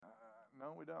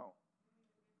we don't.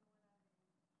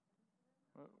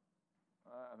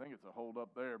 I think it's a hold up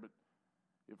there, but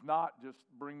if not, just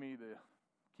bring me the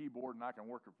keyboard and I can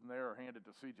work it from there or hand it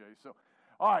to CJ. So,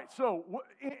 all right. So,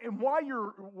 and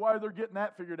while they're getting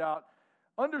that figured out,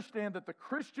 understand that the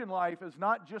Christian life is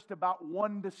not just about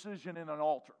one decision in an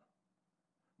altar,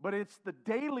 but it's the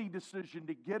daily decision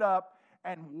to get up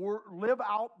and live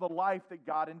out the life that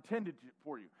God intended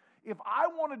for you. If I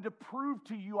wanted to prove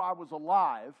to you I was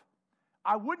alive,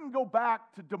 I wouldn't go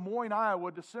back to Des Moines,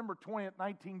 Iowa, December 20th,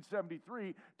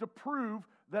 1973, to prove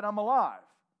that I'm alive.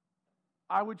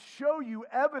 I would show you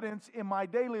evidence in my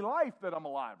daily life that I'm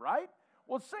alive, right?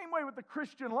 Well, same way with the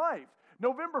Christian life.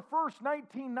 November 1st,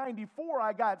 1994,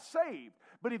 I got saved.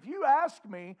 But if you ask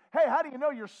me, hey, how do you know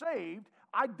you're saved?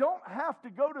 I don't have to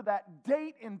go to that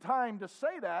date in time to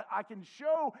say that. I can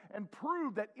show and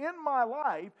prove that in my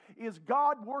life is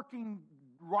God working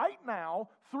right now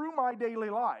through my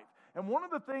daily life. And one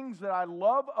of the things that I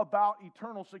love about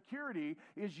eternal security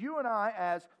is you and I,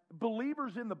 as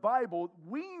believers in the Bible,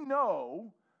 we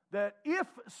know that if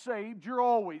saved, you're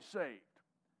always saved.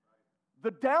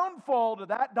 The downfall to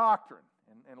that doctrine,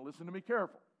 and listen to me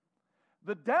careful,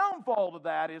 the downfall to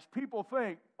that is people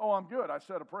think, oh, I'm good, I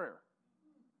said a prayer.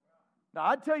 Now,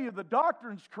 I tell you, the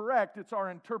doctrine's correct. It's our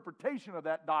interpretation of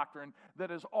that doctrine that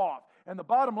is off. And the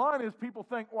bottom line is people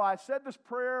think, well, I said this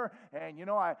prayer, and, you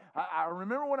know, I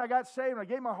remember when I got saved, and I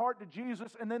gave my heart to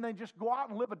Jesus, and then they just go out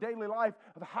and live a daily life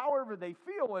of however they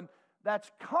feel, and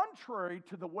that's contrary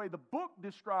to the way the book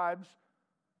describes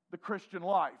the Christian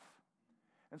life.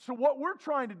 And so what we're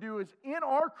trying to do is, in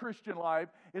our Christian life,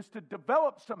 is to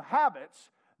develop some habits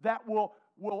that will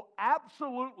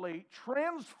absolutely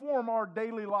transform our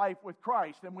daily life with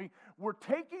Christ. And we're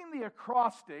taking the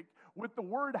acrostic with the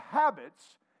word habits,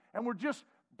 and we're just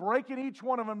breaking each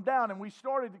one of them down. And we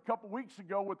started a couple weeks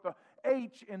ago with the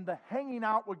H in the hanging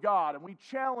out with God. And we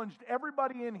challenged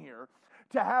everybody in here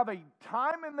to have a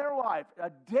time in their life,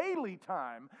 a daily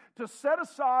time, to set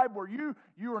aside where you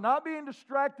are not being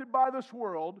distracted by this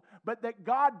world, but that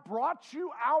God brought you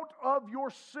out of your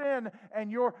sin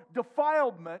and your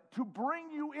defilement to bring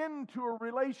you into a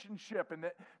relationship. And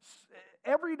that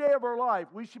every day of our life,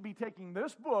 we should be taking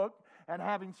this book and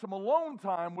having some alone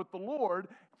time with the Lord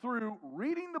through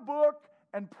reading the book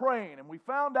and praying. And we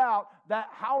found out that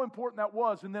how important that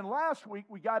was. And then last week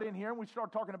we got in here and we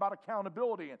started talking about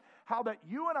accountability and how that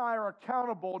you and I are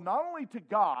accountable not only to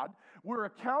God, we're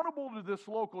accountable to this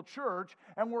local church,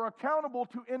 and we're accountable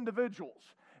to individuals.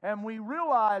 And we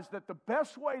realize that the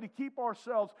best way to keep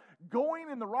ourselves going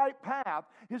in the right path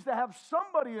is to have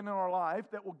somebody in our life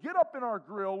that will get up in our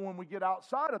grill when we get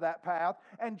outside of that path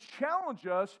and challenge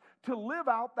us to live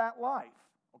out that life.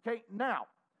 Okay, now,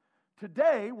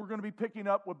 today, we're going to be picking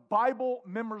up with Bible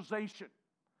memorization.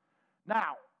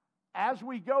 Now, as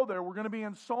we go there, we're going to be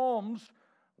in Psalms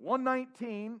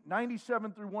 119,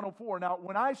 97 through 104. Now,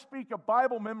 when I speak of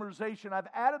Bible memorization, I've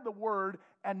added the word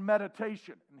and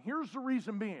meditation. And here's the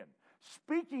reason being.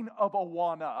 Speaking of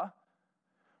Awana,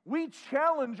 we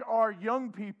challenge our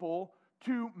young people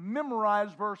to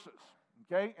memorize verses.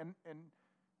 Okay? And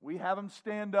we have them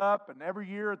stand up, and every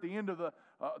year at the end of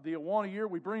the Awana year,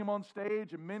 we bring them on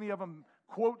stage, and many of them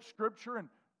quote Scripture, and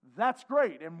that's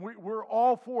great, and we're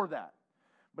all for that.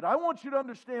 But I want you to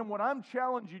understand what I'm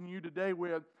challenging you today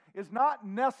with is not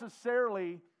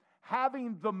necessarily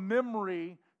having the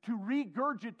memory to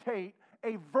regurgitate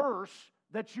a verse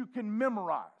that you can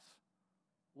memorize.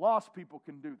 Lost people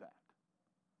can do that.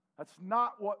 That's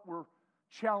not what we're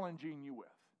challenging you with.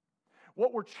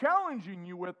 What we're challenging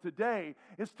you with today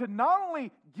is to not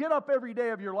only get up every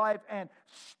day of your life and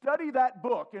study that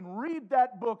book and read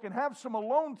that book and have some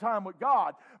alone time with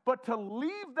God, but to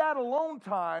leave that alone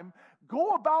time,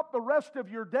 go about the rest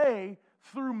of your day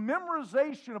through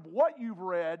memorization of what you've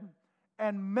read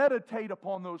and meditate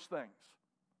upon those things.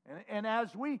 And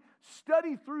as we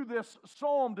study through this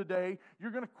psalm today,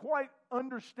 you're going to quite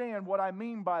understand what I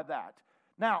mean by that.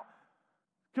 Now,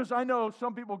 because I know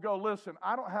some people go, listen,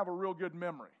 I don't have a real good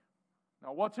memory.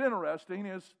 Now, what's interesting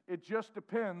is it just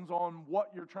depends on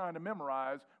what you're trying to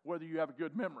memorize, whether you have a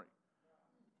good memory.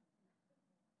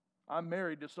 I'm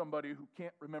married to somebody who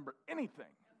can't remember anything.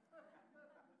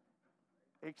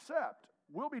 Except,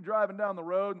 we'll be driving down the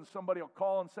road and somebody will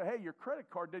call and say, hey, your credit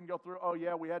card didn't go through. Oh,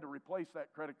 yeah, we had to replace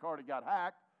that credit card. It got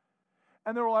hacked.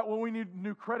 And they're like, well, we need a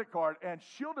new credit card. And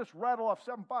she'll just rattle off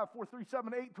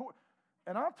 7543782.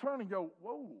 And I'll turn and go,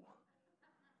 whoa,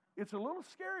 it's a little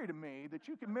scary to me that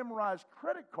you can memorize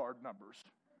credit card numbers,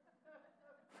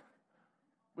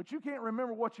 but you can't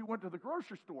remember what you went to the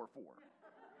grocery store for.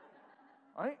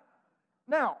 Right?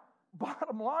 Now,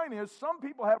 bottom line is some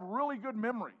people have really good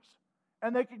memories,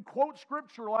 and they can quote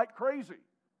Scripture like crazy.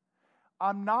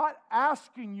 I'm not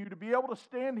asking you to be able to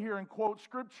stand here and quote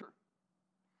Scripture.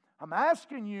 I'm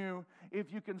asking you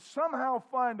if you can somehow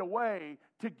find a way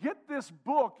to get this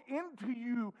book into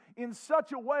you in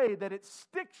such a way that it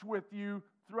sticks with you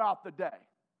throughout the day.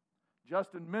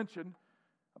 Justin mentioned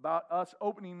about us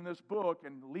opening this book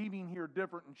and leaving here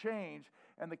different and changed.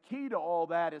 And the key to all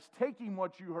that is taking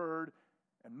what you heard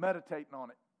and meditating on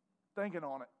it, thinking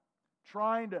on it,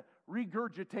 trying to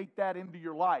regurgitate that into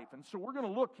your life. And so we're going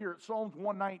to look here at Psalms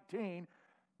 119,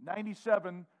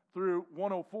 97 through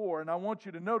 104. And I want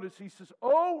you to notice, he says,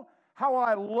 "Oh, how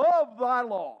I love thy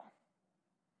law.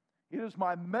 It is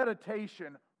my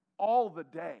meditation all the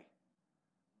day."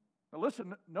 Now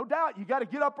listen, no doubt you got to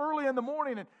get up early in the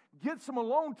morning and get some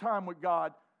alone time with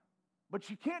God. But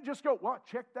you can't just go, well,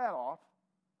 check that off.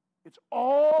 It's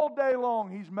all day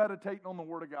long he's meditating on the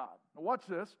Word of God. Now watch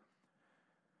this.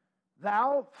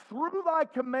 "Thou, through thy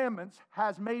commandments,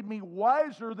 hast made me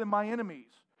wiser than my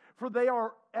enemies, for they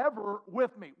are ever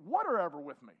with me." What are ever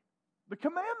with me? The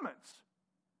commandments.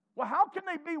 Well, how can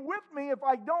they be with me if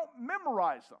I don't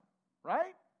memorize them,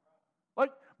 right?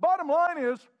 Like, bottom line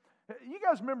is, you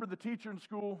guys remember the teacher in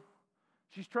school?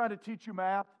 She's trying to teach you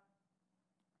math.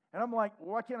 And I'm like,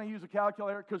 well, why can't I use a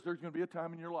calculator? Because there's going to be a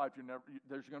time in your life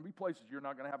there's going to be places you're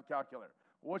not going to have a calculator.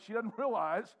 Well, what she doesn't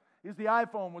realize is the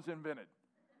iPhone was invented.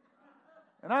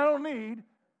 And I don't need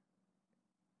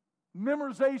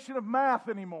memorization of math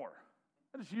anymore.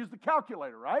 I just use the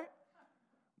calculator, right?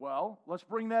 Well, let's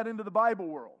bring that into the Bible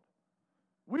world.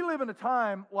 We live in a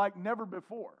time like never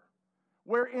before,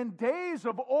 where in days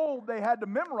of old they had to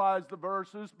memorize the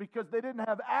verses because they didn't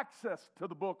have access to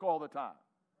the book all the time.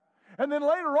 And then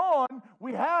later on,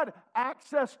 we had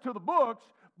access to the books,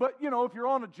 but if you're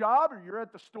on a job or you're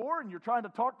at the store and you're trying to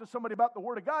talk to somebody about the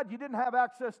Word of God, you didn't have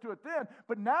access to it then.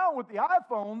 But now with the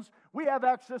iPhones, we have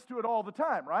access to it all the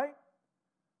time, right?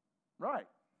 Right.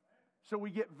 So we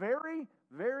get very,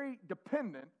 very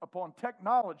dependent upon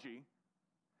technology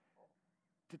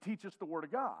to teach us the Word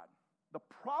of God. The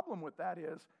problem with that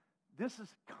is, this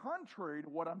is contrary to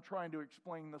what I'm trying to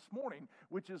explain this morning,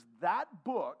 which is that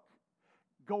book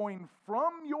going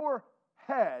from your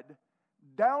head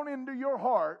down into your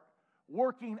heart,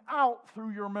 working out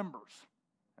through your members.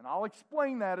 And I'll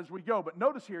explain that as we go. But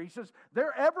notice here, he says,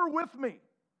 "They're ever with me.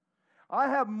 I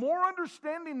have more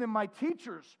understanding than my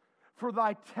teachers, for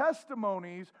thy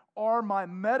testimonies are my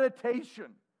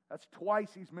meditation." That's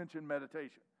twice he's mentioned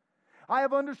meditation. "I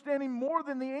have understanding more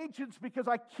than the ancients because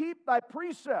I keep thy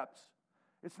precepts."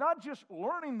 It's not just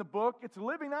learning the book, it's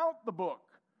living out the book.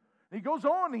 And he goes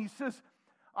on, he says,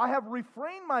 "I have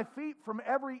refrained my feet from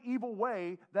every evil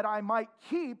way that I might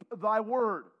keep thy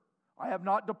word. I have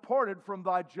not departed from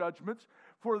thy judgments,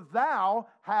 for thou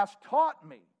hast taught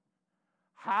me.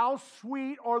 How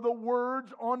sweet are the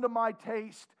words unto my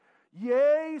taste,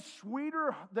 yea,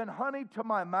 sweeter than honey to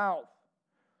my mouth.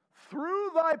 Through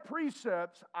thy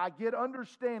precepts I get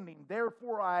understanding,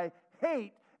 therefore I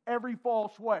hate every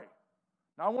false way."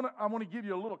 Now I want to give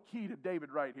you a little key to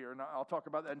David right here, and I'll talk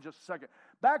about that in just a second.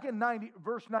 Back in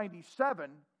verse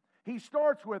 97, he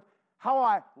starts with, "How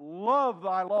I love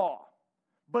thy law."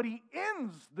 But he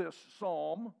ends this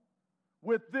psalm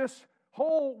with this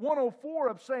whole 104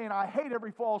 of saying, "I hate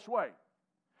every false way."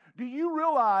 Do you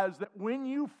realize that when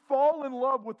you fall in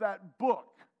love with that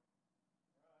book,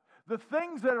 the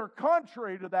things that are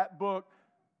contrary to that book,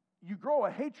 you grow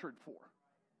a hatred for?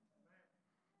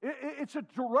 It's a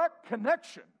direct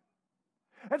connection.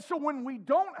 And so when we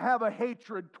don't have a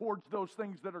hatred towards those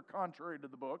things that are contrary to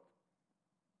the book,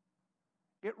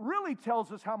 it really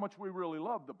tells us how much we really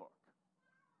love the book.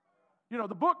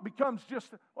 The book becomes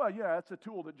just, well, yeah, it's a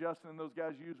tool that Justin and those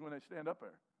guys use when they stand up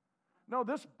there. No,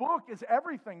 this book is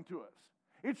everything to us.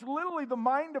 It's literally the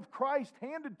mind of Christ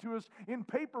handed to us in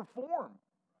paper form.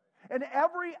 And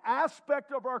every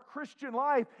aspect of our Christian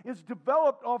life is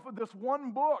developed off of this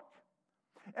one book.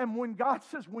 And when God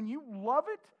says, when you love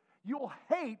it, you'll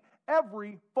hate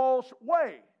every false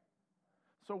way.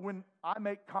 So when I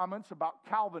make comments about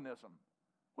Calvinism,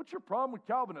 what's your problem with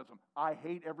Calvinism? I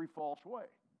hate every false way.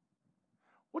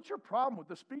 What's your problem with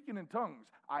the speaking in tongues?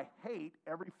 I hate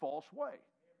every false way.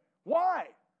 Why?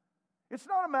 It's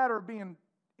not a matter of being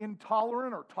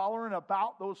intolerant or tolerant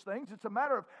about those things. It's a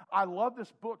matter of, I love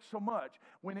this book so much.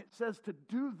 When it says to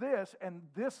do this and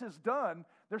this is done,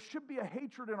 there should be a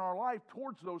hatred in our life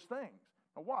towards those things.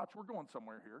 Now watch, we're going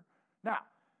somewhere here. Now,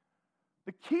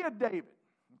 the key of David,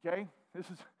 okay?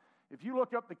 If you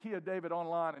look up the key of David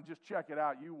online and just check it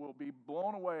out, you will be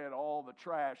blown away at all the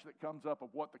trash that comes up of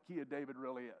what the key of David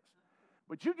really is.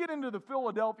 But you get into the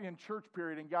Philadelphian church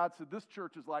period and God said, this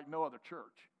church is like no other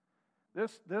church.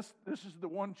 This is the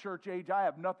one church age I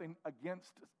have nothing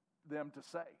against them to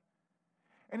say.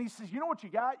 And he says, you know what you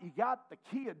got? You got the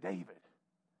key of David.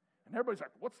 And everybody's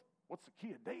like, what's the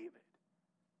key of David?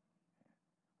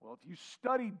 Well, if you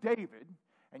study David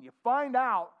and you find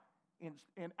out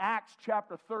in Acts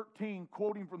chapter 13,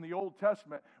 quoting from the Old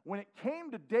Testament, when it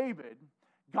came to David,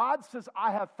 God says,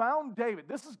 I have found David.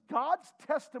 This is God's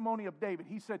testimony of David.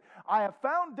 He said, I have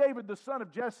found David, the son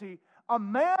of Jesse, a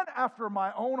man after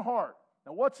my own heart.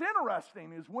 Now, what's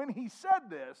interesting is when he said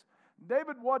this,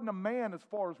 David wasn't a man as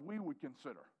far as we would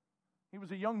consider. He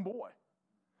was a young boy.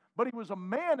 But he was a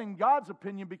man in God's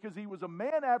opinion because he was a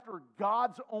man after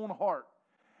God's own heart.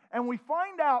 And we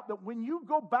find out that when you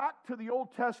go back to the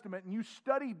Old Testament and you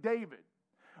study David,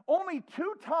 only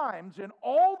 2 times in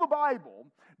all the Bible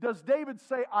does David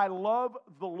say, I love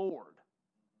the Lord.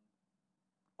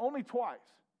 Only twice.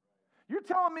 You're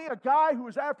telling me a guy who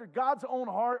was after God's own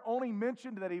heart only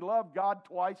mentioned that he loved God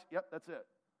twice? Yep, that's it.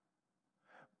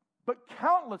 But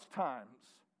countless times,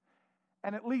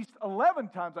 and at least 11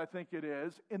 times I think it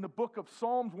is, in the book of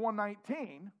Psalms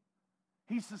 119,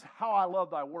 he says, how I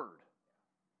love thy word.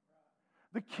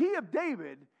 The key of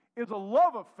David is a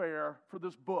love affair for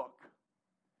this book.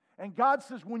 And God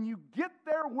says, when you get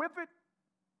there with it,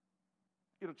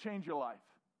 it'll change your life.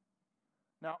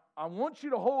 Now, I want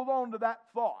you to hold on to that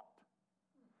thought.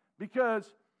 Because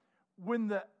when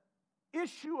the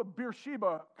issue of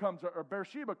Bathsheba comes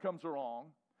along,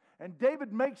 and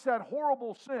David makes that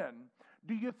horrible sin,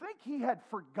 do you think he had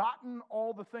forgotten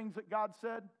all the things that God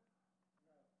said?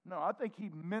 No, I think he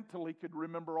mentally could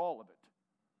remember all of it.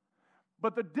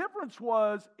 But the difference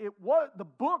was the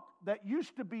book that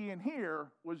used to be in here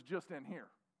was just in here.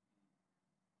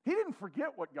 He didn't forget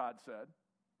what God said.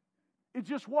 It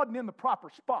just wasn't in the proper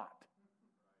spot.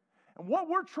 And what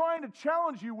we're trying to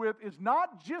challenge you with is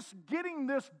not just getting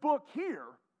this book here,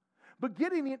 but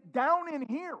getting it down in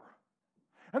here.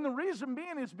 And the reason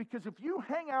being is because if you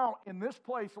hang out in this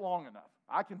place long enough,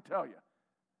 I can tell you,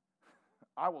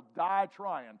 I will die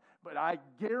trying, but I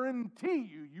guarantee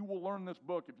you will learn this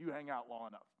book if you hang out long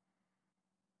enough.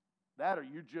 That or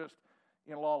you're just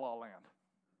in la-la land.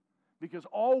 Because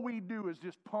all we do is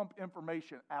just pump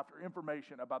information after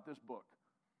information about this book.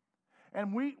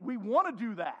 And we want to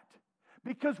do that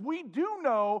because we do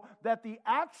know that the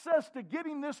access to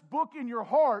getting this book in your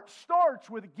heart starts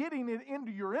with getting it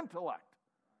into your intellect.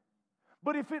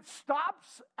 But if it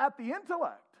stops at the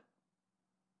intellect,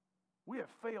 we have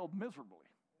failed miserably.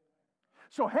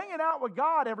 So hanging out with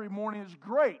God every morning is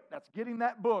great. That's getting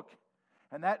that book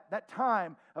and that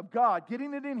time of God,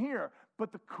 getting it in here.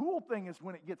 But the cool thing is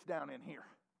when it gets down in here.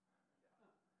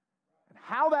 And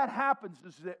how that happens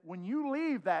is that when you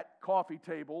leave that coffee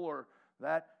table or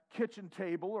that kitchen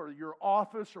table or your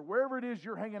office or wherever it is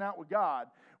you're hanging out with God,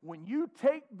 when you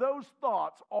take those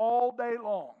thoughts all day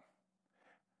long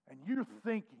and you're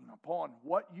thinking upon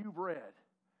what you've read,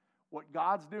 what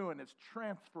God's doing is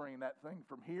transferring that thing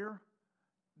from here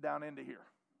down into here.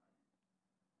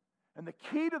 And the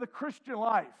key to the Christian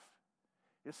life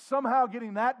is somehow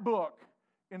getting that book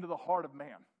into the heart of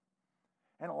man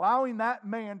and allowing that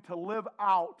man to live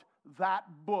out that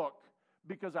book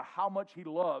because of how much he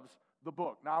loves the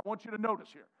book. Now, I want you to notice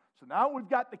here. So now we've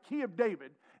got the key of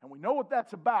David, and we know what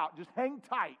that's about. Just hang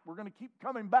tight. We're going to keep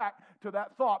coming back to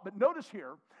that thought. But notice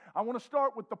here, I want to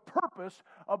start with the purpose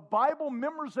of Bible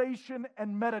memorization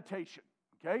and meditation.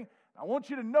 Okay? I want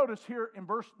you to notice here in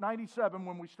verse 97,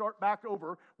 when we start back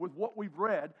over with what we've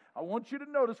read, I want you to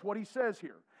notice what he says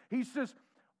here. He says,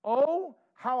 oh,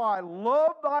 how I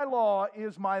love thy law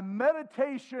is my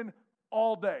meditation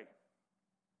all day.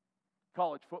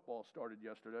 College football started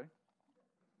yesterday.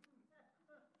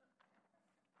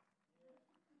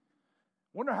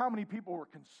 Wonder how many people were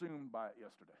consumed by it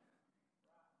yesterday.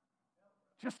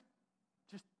 Just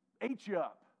ate you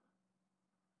up.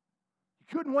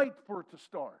 You couldn't wait for it to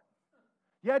start.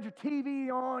 You had your TV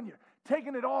on, you're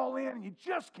taking it all in, and you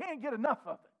just can't get enough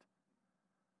of it.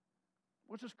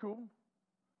 Which is cool.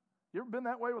 You ever been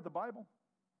that way with the Bible?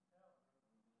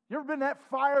 You ever been that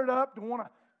fired up to want to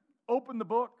open the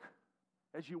book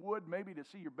as you would maybe to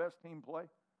see your best team play?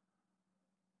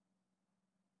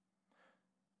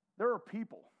 There are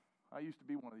people, I used to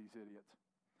be one of these idiots.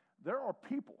 There are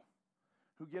people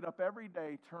who get up every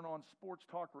day, turn on sports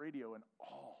talk radio, and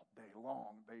all day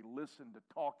long they listen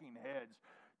to talking heads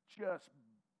just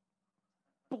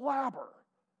blabber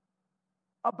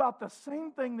about the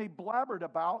same thing they blabbered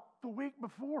about the week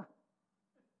before.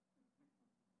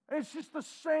 And it's just the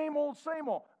same old, same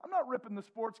old. I'm not ripping the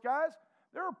sports guys.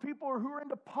 There are people who are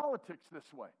into politics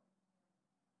this way.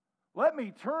 Let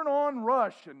me turn on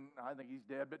Rush, and I think he's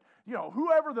dead, but,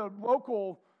 whoever the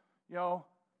local,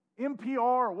 NPR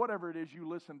or whatever it is you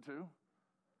listen to,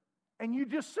 and you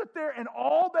just sit there and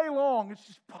all day long it's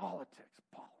just politics.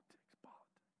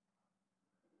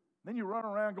 Then you run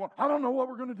around going, I don't know what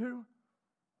we're going to do.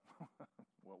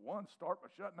 Well, one, start by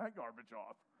shutting that garbage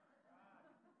off.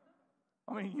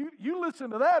 I mean, you listen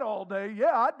to that all day,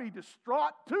 yeah, I'd be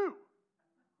distraught too.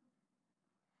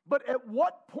 But at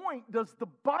what point does the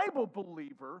Bible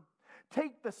believer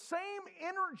take the same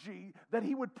energy that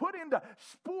he would put into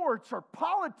sports or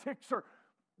politics or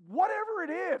whatever it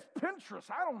is,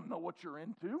 Pinterest, I don't know what you're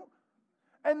into,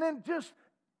 and then just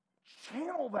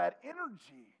channel that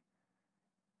energy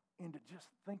into just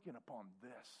thinking upon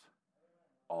this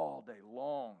all day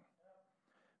long?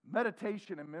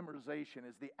 Meditation and memorization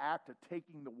is the act of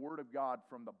taking the Word of God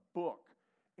from the book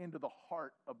into the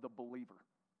heart of the believer.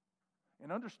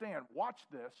 And understand, watch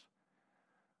this.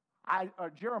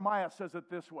 Jeremiah says it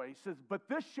this way. He says, but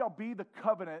this shall be the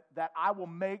covenant that I will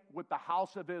make with the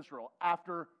house of Israel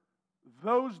after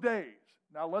those days.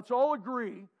 Now let's all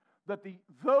agree that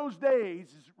those days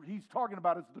he's talking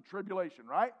about is the tribulation,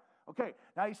 right? Okay,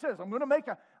 now he says, I'm going to make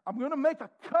a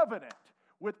covenant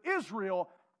with Israel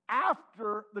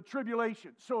after the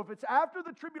tribulation. So if it's after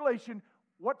the tribulation,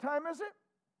 what time is it?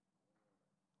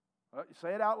 Well, you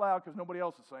say it out loud because nobody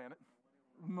else is saying it.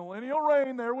 Millennial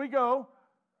reign, there we go.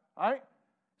 All right?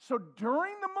 So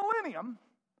during the millennium,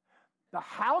 the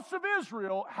house of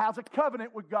Israel has a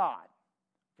covenant with God.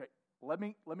 Okay, let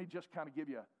me just kind of give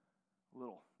you a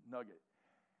little nugget.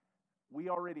 We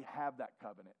already have that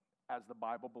covenant as the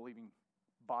Bible-believing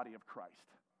body of Christ.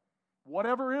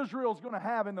 Whatever Israel's going to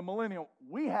have in the millennium,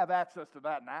 we have access to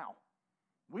that now.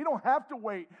 We don't have to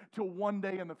wait till one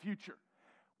day in the future.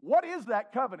 What is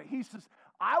that covenant? He says,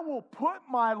 I will put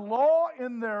my law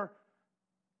in their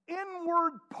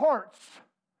inward parts.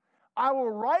 I will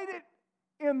write it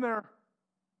in their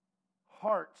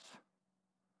hearts.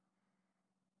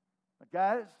 Now,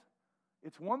 guys,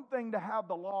 it's one thing to have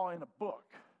the law in a book,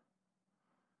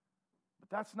 but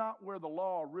that's not where the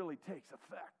law really takes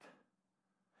effect.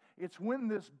 It's when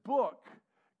this book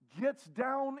gets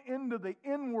down into the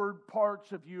inward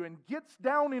parts of you and gets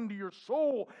down into your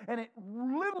soul and it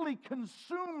literally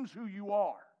consumes who you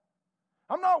are.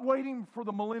 I'm not waiting for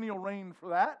the millennial reign for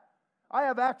that. I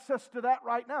have access to that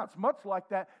right now. It's much like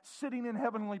that sitting in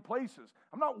heavenly places.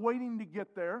 I'm not waiting to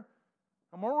get there.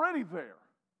 I'm already there.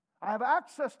 I have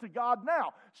access to God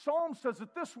now. Psalm says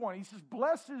it this one. He says,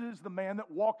 blessed is the man that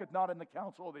walketh not in the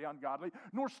counsel of the ungodly,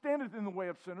 nor standeth in the way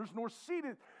of sinners, nor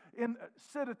sitteth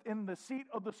in the seat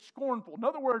of the scornful. In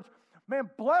other words, man,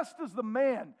 blessed is the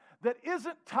man that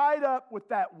isn't tied up with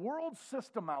that world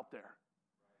system out there.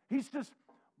 He says,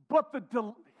 but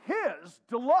his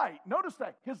delight, notice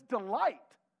that, his delight.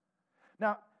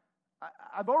 Now,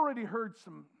 I've already heard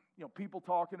some people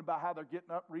talking about how they're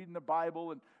getting up, reading the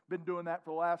Bible, and been doing that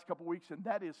for the last couple weeks, and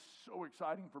that is so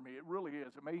exciting for me. It really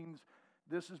is. It means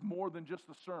this is more than just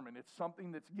a sermon. It's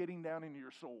something that's getting down into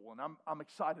your soul, and I'm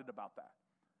excited about that.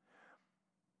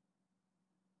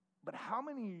 But how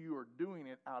many of you are doing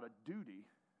it out of duty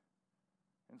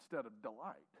instead of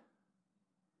delight?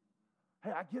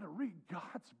 Hey, I get to read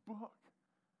God's book.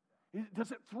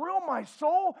 Does it thrill my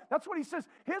soul? That's what he says.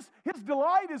 His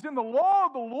delight is in the law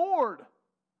of the Lord.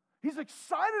 He's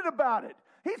excited about it.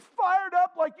 He's fired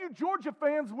up like you Georgia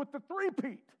fans with the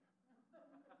three-peat.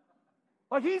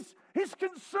 Like he's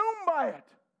consumed by it.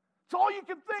 It's all you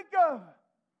can think of.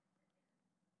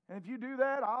 And if you do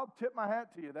that, I'll tip my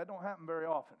hat to you. That don't happen very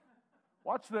often.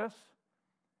 Watch this.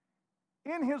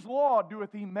 In his law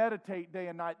doeth he meditate day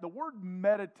and night. The word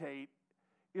meditate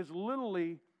is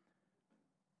literally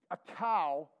a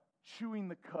cow chewing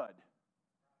the cud.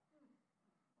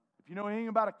 If you know anything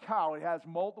about a cow, it has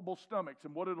multiple stomachs.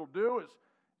 And what it'll do is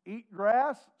eat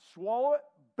grass, swallow it,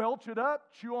 belch it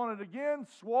up, chew on it again,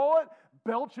 swallow it,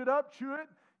 belch it up, chew it.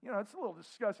 It's a little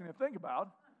disgusting to think about.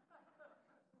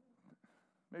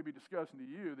 Maybe disgusting to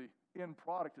you. The end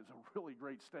product is a really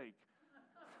great steak.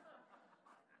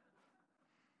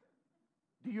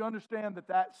 Do you understand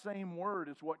that same word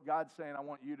is what God's saying I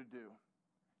want you to do?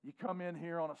 You come in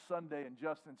here on a Sunday and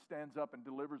Justin stands up and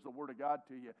delivers the Word of God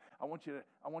to you. I want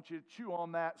you to chew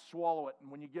on that, swallow it,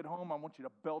 and when you get home, I want you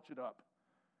to belch it up.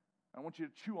 I want you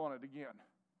to chew on it again.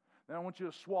 Then I want you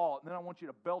to swallow it, and then I want you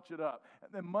to belch it up.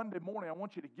 And then Monday morning, I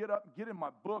want you to get up and get in my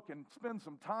book and spend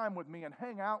some time with me and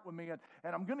hang out with me, and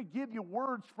I'm going to give you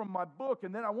words from my book,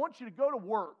 and then I want you to go to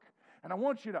work, and I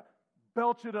want you to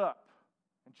belch it up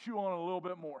and chew on it a little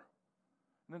bit more.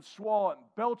 And then swallow it and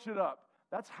belch it up.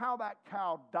 That's how that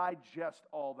cow digests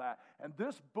all that. And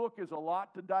this book is a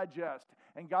lot to digest.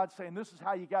 And God's saying, this is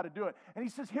how you got to do it. And he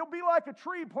says, he'll be like a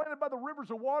tree planted by the rivers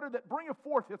of water that bringeth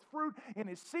forth his fruit in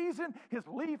his season. His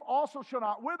leaf also shall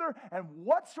not wither. And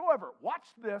whatsoever, watch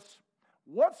this,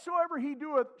 whatsoever he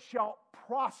doeth shall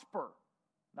prosper.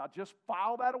 Now just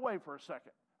file that away for a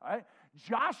second. All right?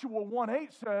 Joshua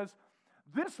 1:8 says,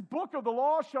 this book of the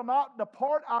law shall not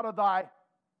depart out of thy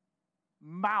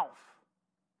mouth.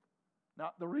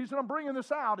 Now, the reason I'm bringing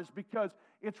this out is because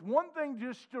it's one thing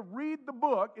just to read the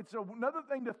book. It's another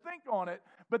thing to think on it.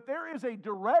 But there is a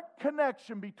direct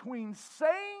connection between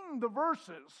saying the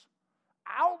verses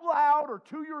out loud or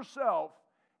to yourself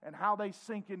and how they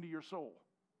sink into your soul.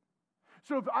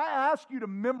 So if I ask you to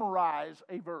memorize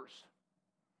a verse,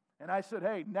 and I said,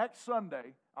 hey, next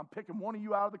Sunday, I'm picking one of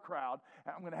you out of the crowd,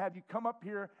 and I'm going to have you come up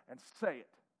here and say it.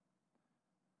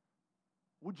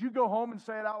 Would you go home and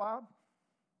say it out loud?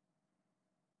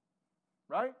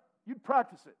 Right? You'd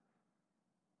practice it.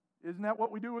 Isn't that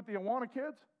what we do with the Awana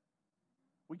kids?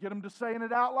 We get them to saying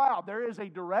it out loud. There is a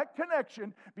direct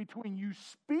connection between you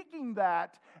speaking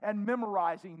that and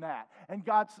memorizing that. And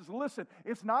God says, listen,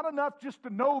 it's not enough just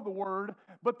to know the word,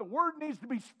 but the word needs to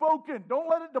be spoken. Don't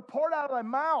let it depart out of thy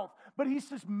mouth. But he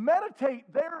says,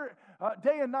 meditate there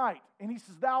day and night. And he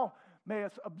says, thou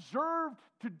mayest observe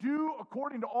to do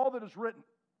according to all that is written.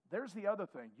 There's the other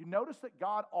thing. You notice that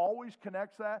God always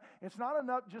connects that? It's not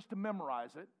enough just to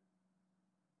memorize it,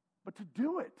 but to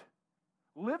do it.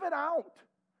 Live it out.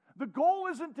 The goal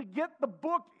isn't to get the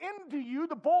book into you.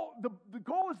 The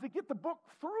goal is to get the book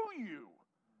through you.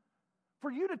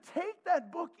 For you to take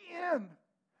that book in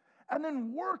and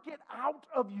then work it out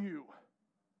of you.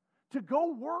 To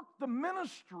go work the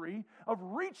ministry of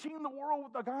reaching the world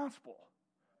with the gospel.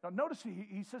 Now notice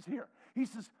he says here, he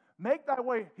says, make thy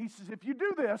way, he says, if you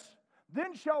do this,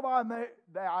 then shall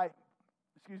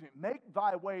make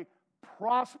thy way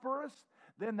prosperous,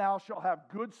 then thou shalt have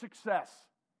good success.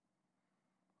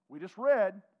 We just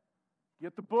read,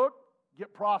 get the book,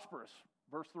 get prosperous.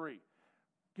 Verse 3.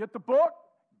 Get the book,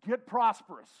 get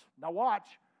prosperous. Now watch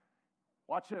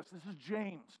this. This is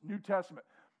James, New Testament.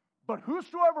 But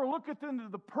whosoever looketh into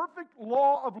the perfect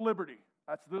law of liberty,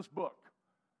 that's this book,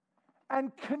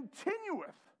 and continueth.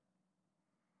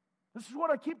 This is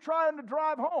what I keep trying to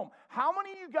drive home. How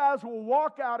many of you guys will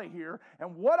walk out of here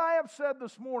and what I have said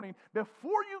this morning,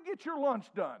 before you get your lunch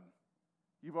done,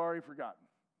 you've already forgotten?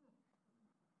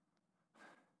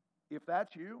 If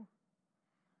that's you,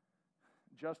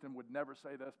 Justin would never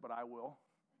say this, but I will.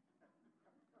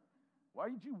 Why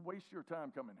did you waste your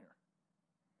time coming here?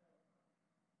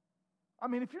 I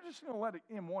mean, if you're just going to let it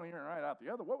in one ear and right out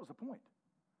the other, what was the point?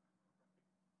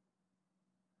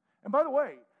 And by the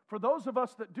way, for those of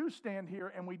us that do stand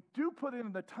here and we do put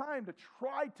in the time to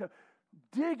try to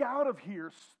dig out of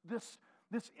here this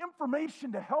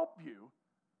information to help you,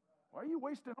 why are you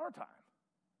wasting our time?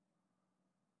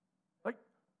 Like,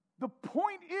 the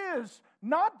point is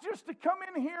not just to come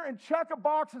in here and check a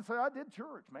box and say, I did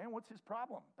church, man. What's his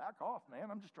problem? Back off, man.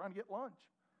 I'm just trying to get lunch.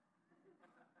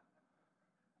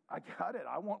 I got it.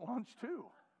 I want lunch too.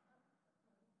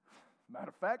 Matter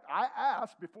of fact, I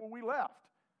asked before we left,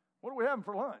 what are we having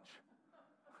for lunch?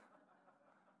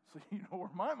 So you know where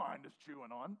my mind is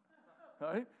chewing on.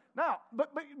 Right? Now,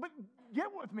 but get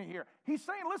with me here. He's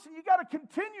saying, listen, you got to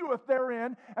continue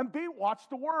therein and watch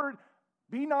the word,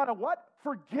 be not a what?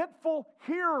 Forgetful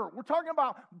hearer. We're talking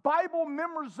about Bible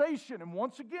memorization. And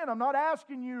once again, I'm not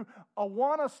asking you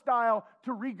Awana style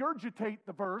to regurgitate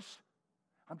the verse.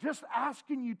 I'm just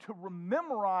asking you to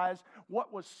memorize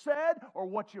what was said or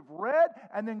what you've read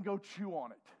and then go chew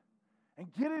on it and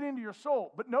get it into your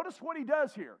soul. But notice what he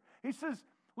does here. He says,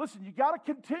 listen, you got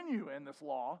to continue in this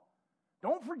law.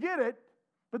 Don't forget it.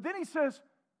 But then he says,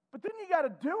 but then you got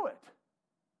to do it.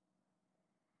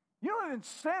 You know what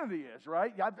insanity is,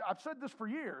 right? I've said this for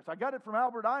years. I got it from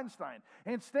Albert Einstein.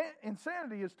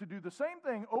 Insanity is to do the same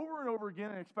thing over and over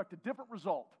again and expect a different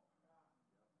result.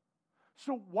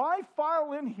 So why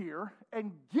file in here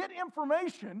and get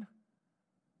information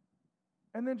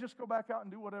and then just go back out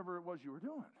and do whatever it was you were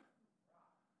doing?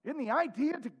 Isn't the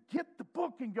idea to get the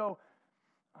book and go,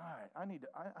 all right, I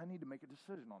need to make a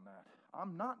decision on that.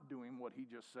 I'm not doing what he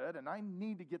just said, and I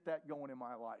need to get that going in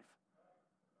my life.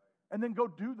 And then go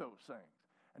do those things.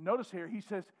 And notice here, he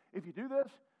says, if you do this,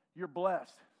 you're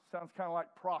blessed. Sounds kind of like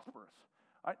prosperous.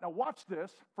 All right, now watch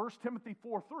this, 1 Timothy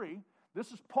 4:3.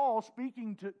 This is Paul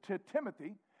speaking to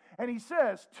Timothy, and he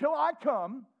says, till I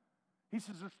come, he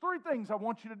says, there's three things I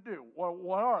want you to do. Well,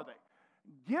 what are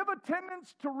they? Give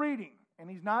attendance to reading. And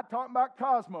he's not talking about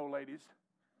Cosmo, ladies.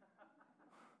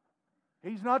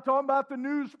 He's not talking about the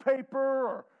newspaper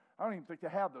or, I don't even think they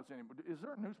have those anymore. Is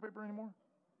there a newspaper anymore?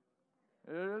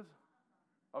 It is?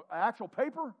 Actual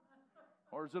paper?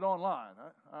 Or is it online?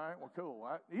 All right, well, cool.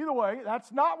 Either way,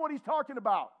 that's not what he's talking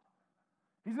about.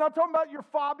 He's not talking about your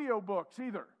Fabio books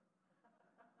either.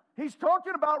 He's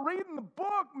talking about reading the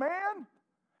book, man.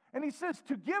 And he says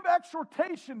to give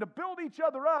exhortation, to build each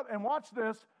other up, and watch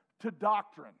this, to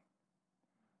doctrine.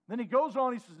 Then he goes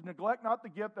on, he says, neglect not the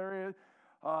gift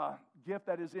gift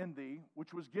that is in thee,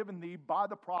 which was given thee by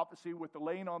the prophecy with the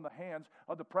laying on the hands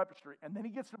of the preparatory. And then he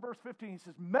gets to verse 15, he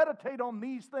says, meditate on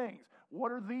these things.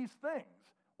 What are these things?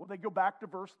 Well, they go back to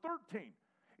verse 13.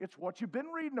 It's what you've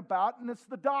been reading about, and it's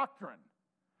the doctrine.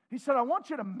 He said, I want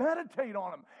you to meditate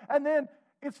on them. And then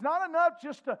it's not enough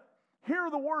just to hear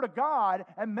the word of God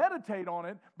and meditate on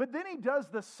it, but then he does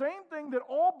the same thing that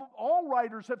all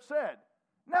writers have said.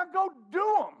 Now go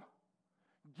do them.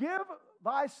 Give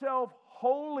thyself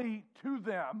wholly to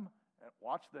them, and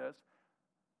watch this,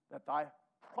 that thy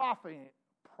profiting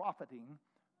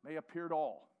may appear to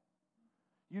all.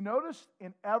 You notice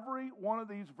in every one of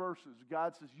these verses,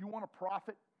 God says, you want to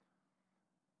profit?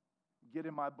 Get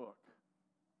in my book.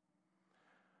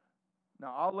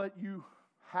 Now, I'll let you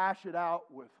hash it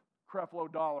out with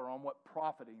Creflo Dollar on what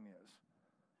profiting is.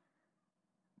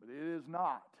 But it is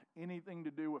not anything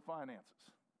to do with finances.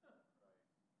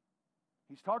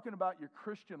 He's talking about your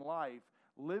Christian life,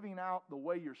 living out the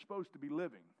way you're supposed to be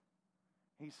living.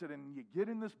 He said, and you get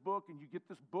in this book, and you get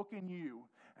this book in you,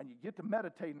 and you get to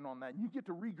meditating on that, and you get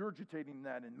to regurgitating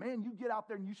that, and man, you get out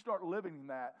there and you start living in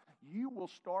that, you will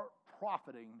start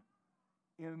profiting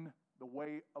in the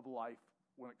way of life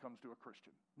when it comes to a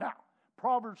Christian. Now,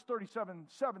 Proverbs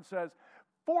 37:7 says,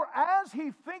 for as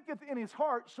he thinketh in his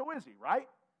heart, so is he, right?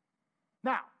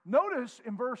 Now, notice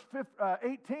in verse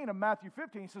 18 of Matthew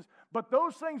 15, he says, but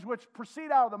those things which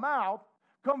proceed out of the mouth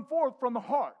come forth from the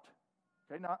heart.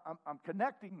 Okay, now I'm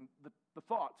connecting the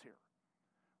thoughts here.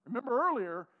 Remember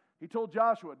earlier, he told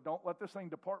Joshua, don't let this thing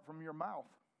depart from your mouth.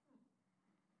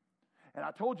 And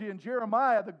I told you in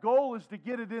Jeremiah, the goal is to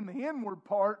get it in the inward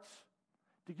parts,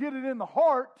 to get it in the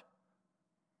heart.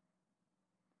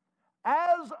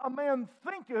 As a man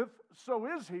thinketh, so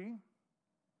is he.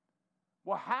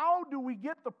 Well, how do we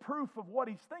get the proof of what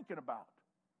he's thinking about?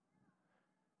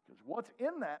 Because what's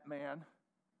in that man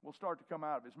will start to come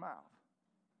out of his mouth.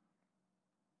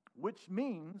 Which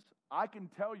means I can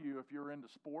tell you if you're into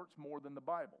sports more than the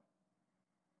Bible.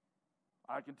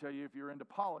 I can tell you if you're into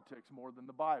politics more than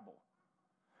the Bible.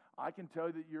 I can tell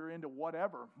you that you're into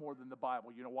whatever more than the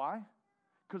Bible. You know why?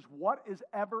 Because what is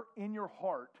ever in your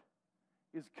heart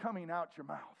is coming out your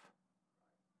mouth.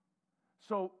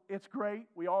 So it's great.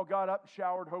 We all got up,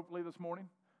 showered hopefully this morning,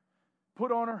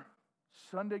 put on our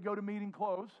Sunday go-to-meeting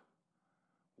clothes,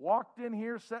 walked in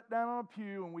here, sat down on a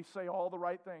pew, and we say all the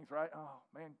right things, right? Oh,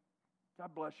 man,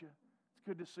 God bless you. It's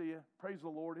good to see you. Praise the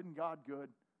Lord. Isn't God good?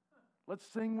 Let's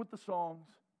sing with the songs.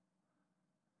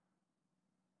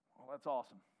 Well, that's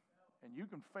awesome. And you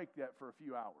can fake that for a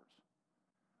few hours.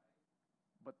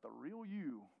 But the real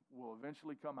you will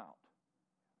eventually come out.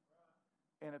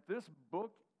 And if this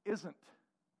book isn't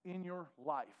in your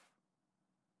life,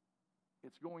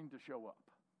 it's going to show up.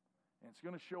 And it's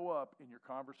going to show up in your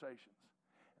conversations.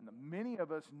 And the many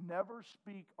of us never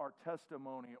speak our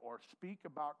testimony or speak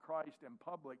about Christ in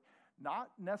public, not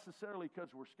necessarily because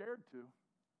we're scared to,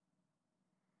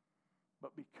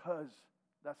 but because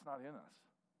that's not in us.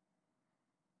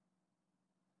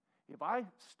 If I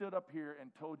stood up here and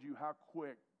told you how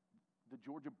quick the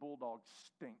Georgia Bulldogs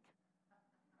stink,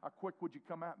 how quick would you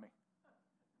come at me?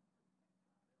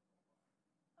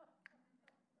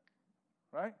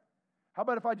 Right? How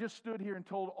about if I just stood here and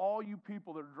told all you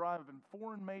people that are driving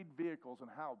foreign-made vehicles and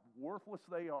how worthless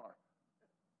they are?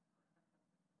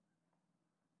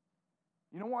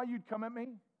 You know why you'd come at me?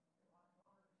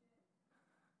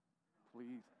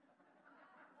 Please.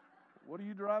 What are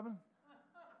you driving?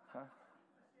 Huh?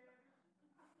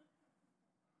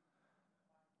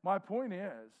 My point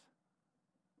is,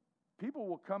 people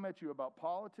will come at you about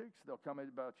politics, they'll come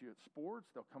about you at sports,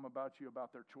 they'll come about you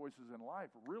about their choices in life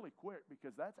really quick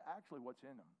because that's actually what's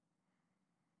in them.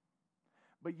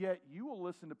 But yet you will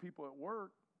listen to people at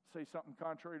work say something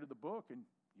contrary to the book and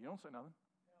you don't say nothing.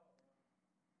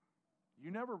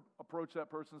 You never approach that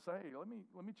person and say, hey,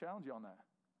 let me challenge you on that.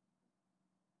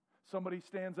 Somebody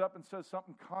stands up and says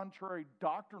something contrary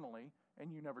doctrinally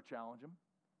and you never challenge them.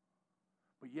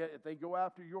 But yet if they go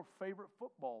after your favorite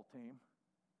football team,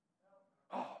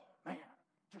 oh, man,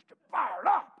 just get fired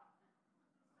up.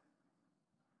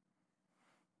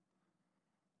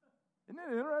 Isn't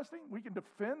it interesting? We can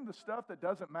defend the stuff that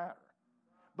doesn't matter.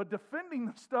 But defending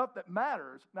the stuff that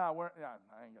matters, I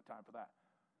ain't got time for that.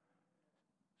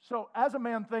 So, as a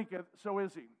man thinketh, so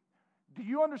is he. Do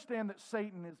you understand that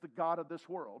Satan is the god of this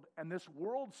world? And this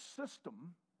world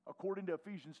system, according to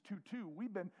Ephesians 2:2,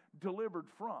 we've been delivered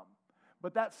from.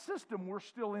 But that system we're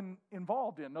still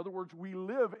involved in. In other words, we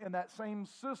live in that same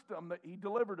system that he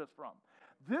delivered us from.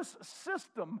 This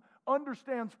system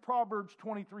understands Proverbs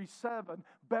 23:7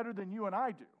 better than you and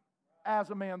I do.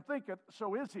 As a man thinketh,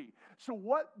 so is he. So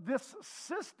what this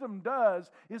system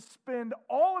does is spend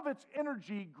all of its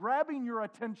energy grabbing your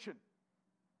attention.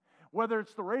 Whether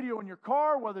it's the radio in your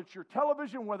car, whether it's your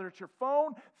television, whether it's your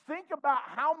phone, think about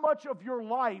how much of your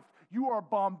life you are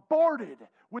bombarded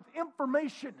with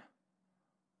information.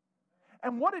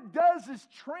 And what it does is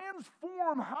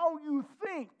transform how you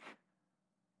think.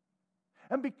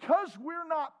 And because we're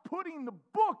not putting the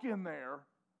book in there,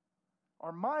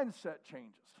 our mindset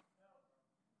changes.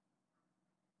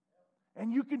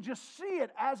 And you can just see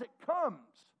it as it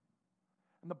comes.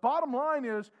 And the bottom line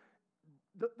is,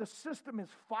 the system is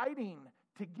fighting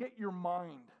to get your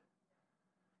mind.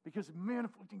 Because, man,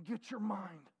 if we can get your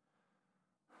mind,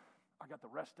 I got the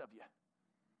rest of you.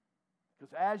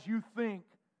 Because as you think,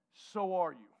 so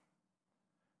are you.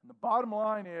 And the bottom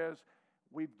line is,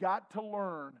 we've got to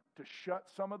learn to shut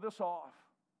some of this off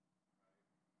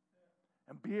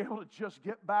and be able to just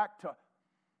get back to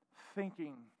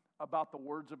thinking about the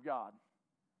words of God.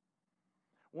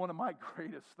 One of my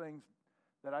greatest things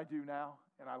that I do now,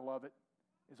 and I love it,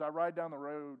 is I ride down the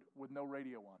road with no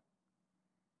radio on.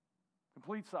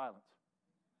 Complete silence.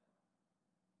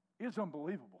 It's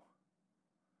unbelievable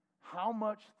how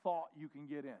much thought you can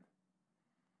get in.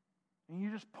 And you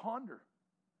just ponder.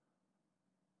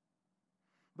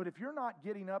 But if you're not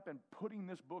getting up and putting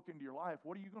this book into your life,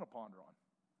 what are you going to ponder on?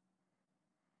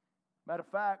 Matter of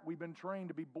fact, we've been trained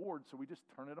to be bored, so we just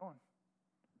turn it on.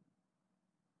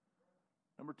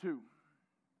 Number 2,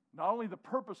 not only the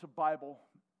purpose of Bible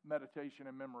meditation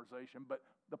and memorization, but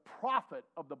the profit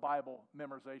of the Bible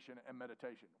memorization and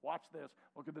meditation. Watch this.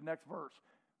 Look at the next verse.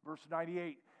 Verse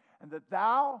 98. And that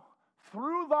thou,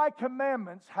 through thy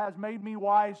commandments, hast made me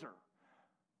wiser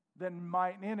than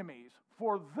mine enemies.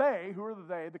 For they, who are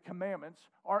they, the commandments,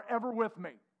 are ever with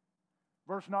me.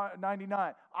 Verse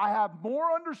 99. I have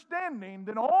more understanding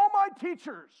than all my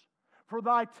teachers, for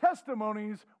thy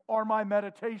testimonies are my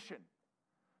meditation.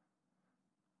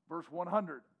 Verse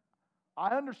 100.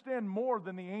 I understand more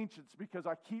than the ancients because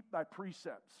I keep thy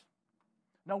precepts.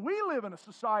 Now, we live in a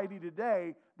society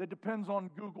today that depends on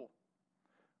Google.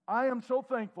 I am so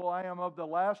thankful I am of the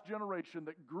last generation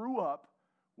that grew up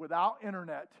without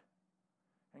internet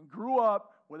and grew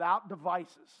up without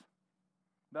devices.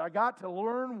 That I got to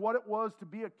learn what it was to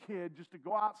be a kid, just to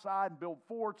go outside and build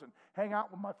forts and hang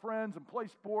out with my friends and play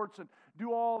sports and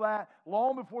do all that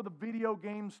long before the video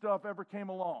game stuff ever came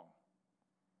along.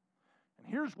 And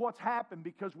here's what's happened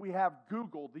because we have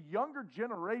Google. The younger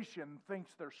generation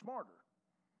thinks they're smarter.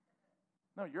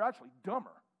 No, you're actually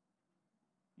dumber.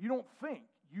 You don't think.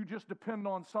 You just depend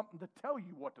on something to tell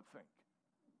you what to think.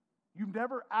 You've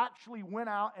never actually went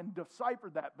out and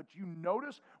deciphered that. But you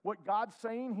notice what God's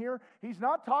saying here? He's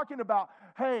not talking about,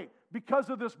 hey, because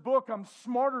of this book, I'm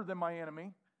smarter than my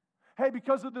enemy. Hey,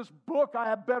 because of this book, I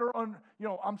have better,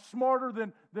 I'm smarter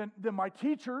than my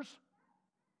teachers.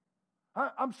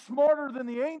 I'm smarter than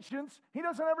the ancients. He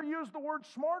doesn't ever use the word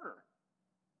smarter.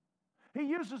 He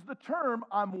uses the term,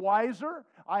 I'm wiser,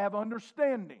 I have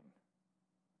understanding.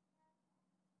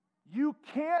 You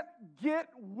can't get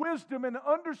wisdom and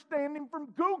understanding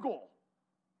from Google.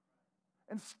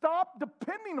 And stop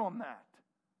depending on that.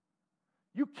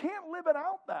 You can't live it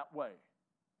out that way.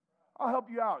 I'll help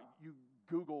you out, you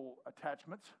Google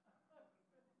attachments.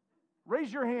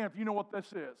 Raise your hand if you know what this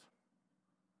is.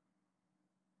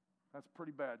 That's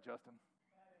pretty bad, Justin.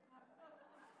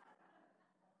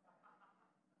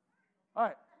 All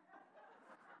right.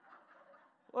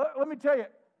 Let me tell you,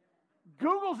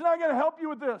 Google's not going to help you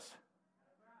with this.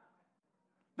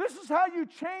 This is how you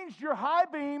changed your high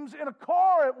beams in a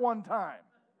car at one time.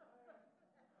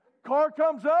 Car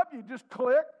comes up, you just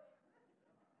click.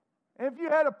 And if you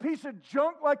had a piece of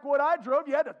junk like what I drove,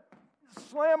 you had to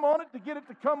slam on it to get it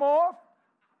to come off.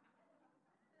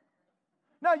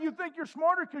 Now, you think you're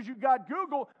smarter because you got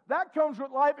Google. That comes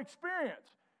with life experience.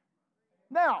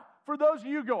 Now, for those of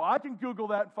you who go, I can Google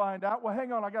that and find out. Well,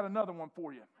 hang on, I got another one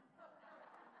for you.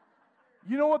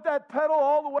 You know what that pedal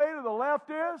all the way to the left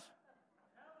is?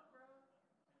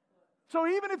 So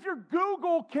even if your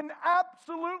Google can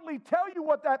absolutely tell you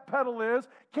what that pedal is,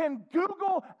 can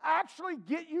Google actually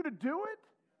get you to do it?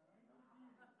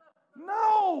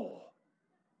 No.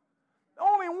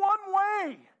 Only one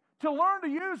way to learn to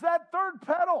use that third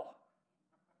pedal.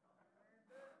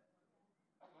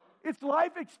 It's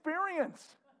life experience.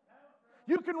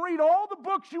 You can read all the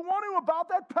books you want to about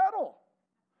that pedal.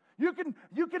 You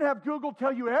can have Google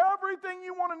tell you everything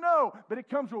you want to know, but it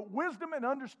comes with wisdom and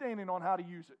understanding on how to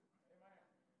use it.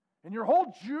 And your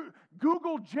whole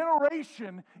Google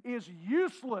generation is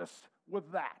useless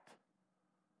with that.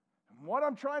 And what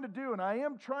I'm trying to do, and I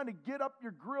am trying to get up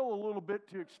your grill a little bit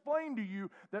to explain to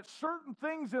you that certain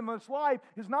things in this life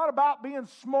is not about being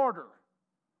smarter.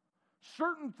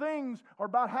 Certain things are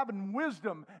about having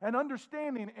wisdom and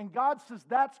understanding, and God says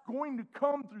that's going to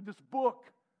come through this book.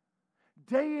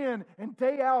 Day in and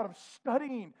day out of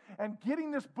studying and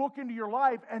getting this book into your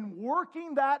life and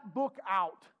working that book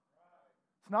out.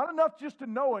 It's not enough just to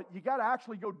know it. You got to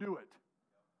actually go do it.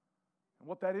 And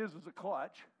what that is a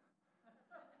clutch.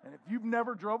 And if you've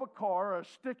never drove a car or a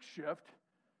stick shift,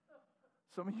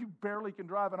 some of you barely can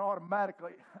drive an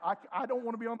automatically. I don't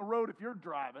want to be on the road if you're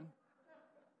driving.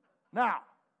 Now,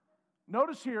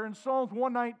 notice here in Psalms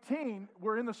 119,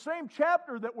 we're in the same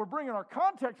chapter that we're bringing our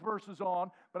context verses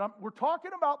on, but we're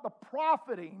talking about the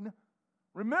profiting.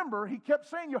 Remember, he kept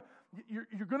saying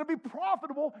you're going to be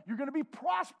profitable, you're going to be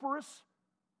prosperous.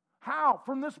 How?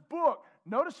 From this book.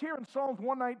 Notice here in Psalms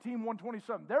 119,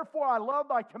 127, therefore I love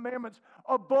thy commandments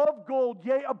above gold,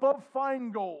 yea, above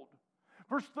fine gold.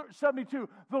 Verse 72,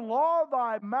 the law of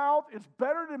thy mouth is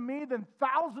better to me than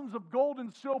thousands of gold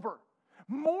and silver.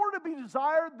 More to be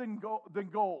desired than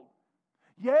gold.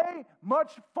 Yea,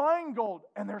 much fine gold,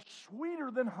 and they're sweeter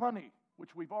than honey,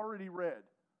 which we've already read.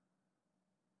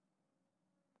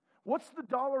 What's the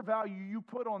dollar value you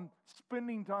put on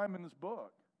spending time in this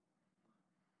book?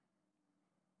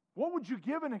 What would you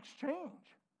give in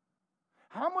exchange?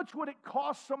 How much would it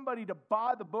cost somebody to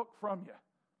buy the book from you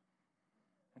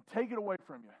and take it away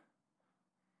from you?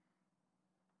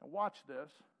 Now watch this.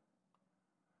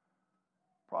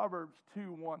 Proverbs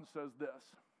 2:1 says this.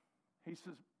 He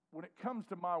says, when it comes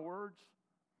to my words,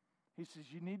 he says,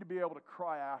 you need to be able to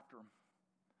cry after them.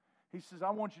 He says, I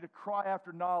want you to cry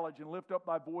after knowledge and lift up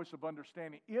thy voice of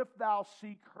understanding. If thou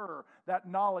seek her, that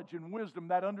knowledge and wisdom,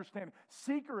 that understanding,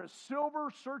 seek her as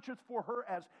silver, searcheth for her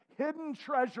as hidden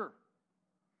treasure.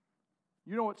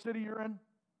 You know what city you're in?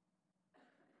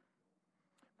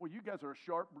 Well, you guys are a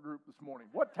sharp group this morning.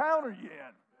 What town are you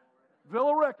in?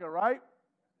 Villa Rica, right?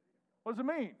 What does it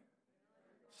mean?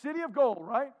 City of gold,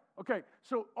 right? Okay,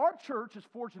 so our church is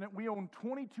fortunate. We own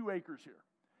 22 acres here.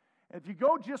 If you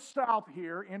go just south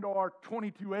here into our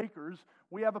 22 acres,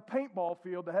 we have a paintball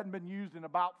field that hadn't been used in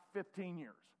about 15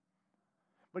 years.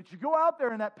 But you go out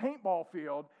there in that paintball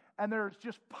field, and there's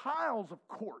just piles of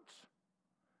quartz.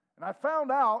 And I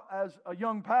found out as a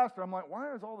young pastor, I'm like,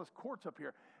 why is all this quartz up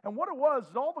here? And what it was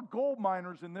is all the gold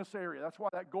miners in this area, that's why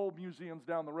that gold museum's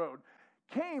down the road,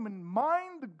 came and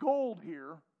mined the gold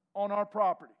here on our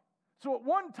property. So at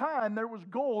one time, there was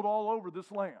gold all over this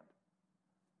land.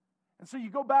 And so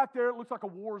you go back there, it looks like a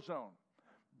war zone.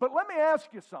 But let me ask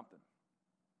you something.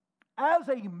 As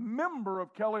a member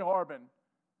of Kelly Harbin,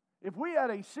 if we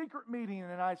had a secret meeting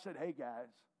and I said, hey guys,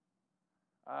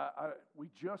 we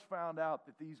just found out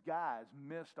that these guys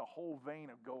missed a whole vein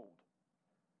of gold.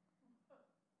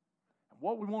 And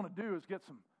what we want to do is get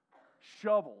some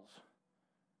shovels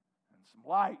and some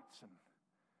lights, and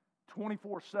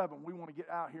 24/7 we want to get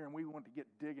out here and we want to get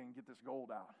digging and get this gold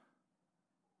out,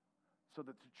 so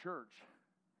that the church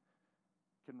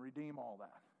can redeem all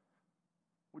that.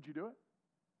 Would you do it?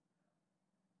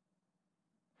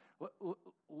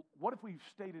 What if we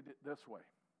stated it this way?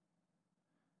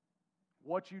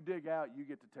 What you dig out, you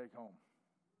get to take home.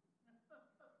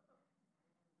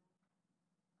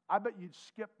 I bet you'd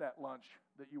skip that lunch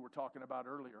that you were talking about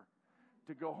earlier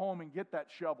to go home and get that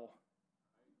shovel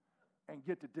and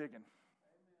get to digging.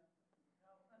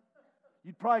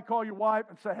 You'd probably call your wife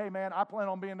and say, hey, man, I plan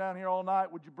on being down here all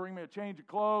night. Would you bring me a change of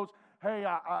clothes? Hey,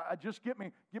 I just get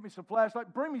me some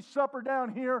flashlight. Bring me supper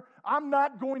down here. I'm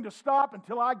not going to stop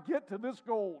until I get to this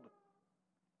gold.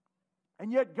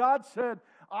 And yet God said,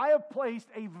 I have placed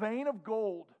a vein of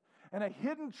gold and a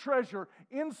hidden treasure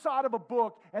inside of a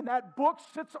book, and that book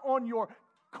sits on your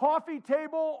coffee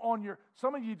table,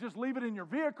 some of you just leave it in your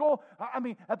vehicle. I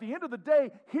mean, at the end of the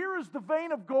day, here is the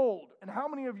vein of gold. And how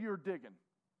many of you are digging?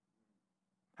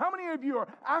 How many of you are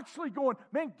actually going,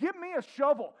 man, give me a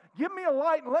shovel, give me a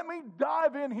light, and let me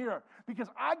dive in here, because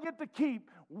I get to keep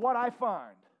what I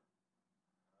find.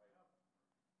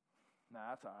 Nah,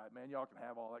 that's all right, man. Y'all can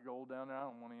have all that gold down there. I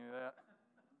don't want any of that.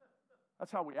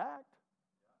 That's how we act.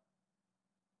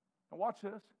 Now watch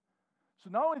this. So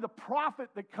not only the profit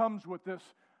that comes with this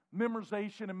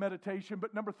memorization and meditation,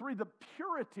 but number 3, the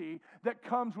purity that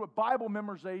comes with Bible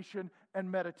memorization and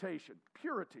meditation.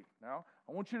 Purity. Now,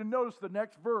 I want you to notice the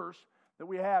next verse that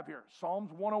we have here.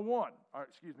 Psalms 101,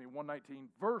 119,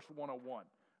 verse 101.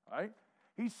 All right?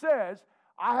 He says,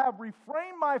 I have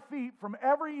refrained my feet from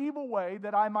every evil way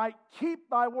that I might keep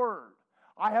thy word.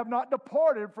 I have not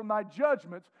departed from thy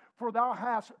judgments, for thou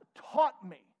hast taught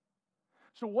me.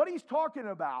 So what he's talking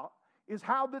about is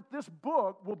how that this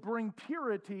book will bring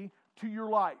purity to your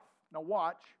life. Now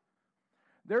watch.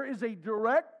 There is a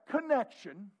direct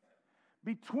connection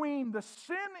between the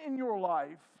sin in your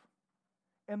life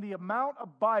and the amount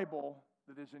of Bible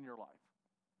that is in your life.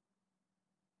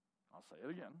 I'll say it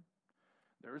again.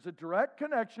 There is a direct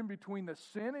connection between the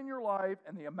sin in your life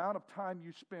and the amount of time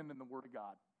you spend in the Word of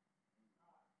God.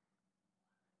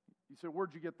 You say,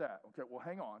 where'd you get that? Okay, well,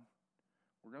 hang on.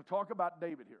 We're going to talk about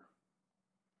David here.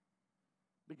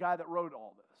 The guy that wrote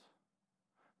all this.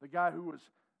 The guy who was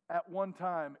at one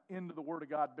time into the Word of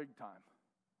God big time.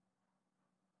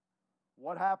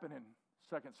 What happened in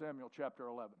 2 Samuel chapter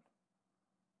 11?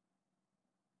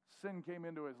 Sin came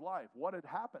into his life. What had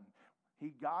happened?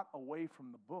 He got away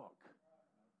from the book.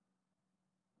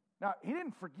 Now, he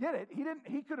didn't forget it.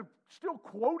 He could have still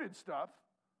quoted stuff,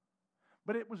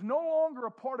 but it was no longer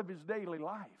a part of his daily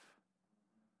life.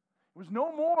 It was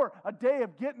no more a day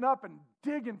of getting up and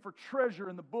digging for treasure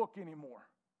in the book anymore.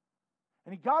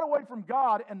 And he got away from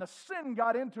God, and the sin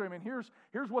got into him. And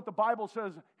here's what the Bible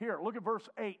says here. Look at verse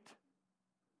 8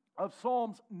 of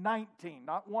Psalms 19,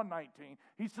 not 119.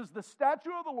 He says, the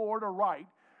statutes of the Lord are right,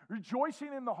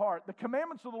 rejoicing in the heart. The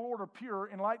commandments of the Lord are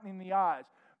pure, enlightening the eyes.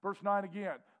 Verse 9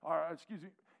 again.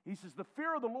 He says, the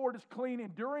fear of the Lord is clean,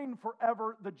 enduring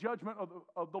forever. The judgment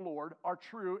of the Lord are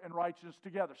true and righteous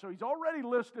together. So he's already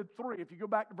listed 3. If you go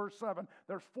back to verse 7,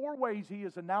 there's 4 ways he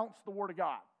has announced the Word of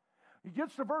God. He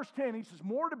gets to verse 10, he says,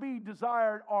 more to be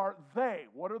desired are they.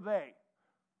 What are they?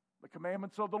 The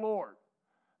commandments of the Lord.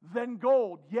 Than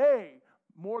gold, yea,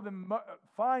 more than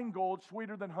fine gold,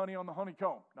 sweeter than honey on the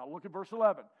honeycomb. Now look at verse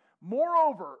 11.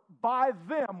 Moreover, by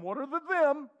them, what are the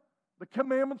them? The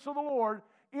commandments of the Lord,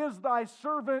 is thy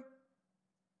servant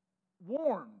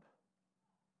warned.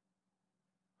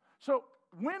 So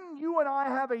when you and I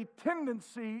have a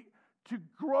tendency to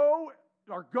grow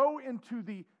or go into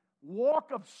the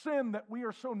walk of sin that we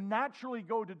are so naturally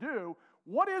go to do,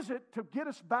 what is it to get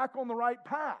us back on the right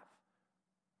path?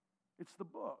 It's the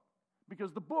book.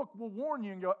 Because the book will warn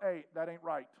you and go, hey, that ain't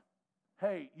right.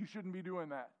 Hey, you shouldn't be doing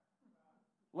that.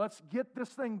 Let's get this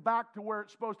thing back to where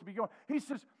it's supposed to be going. He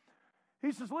says,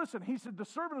 listen, he said, the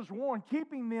servant is warned,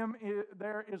 keeping them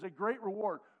there is a great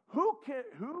reward. Who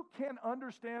can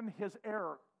understand his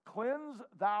error? Cleanse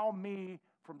thou me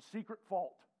from secret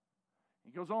fault.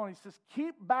 He goes on, he says,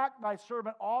 keep back thy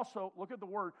servant also, look at the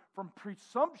word, from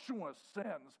presumptuous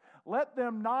sins. Let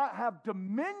them not have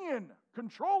dominion,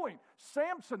 controlling.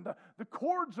 Samson, the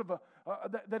cords of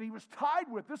that he was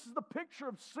tied with. This is the picture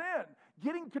of sin,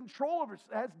 getting control over it,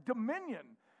 has dominion.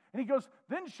 And he goes,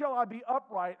 then shall I be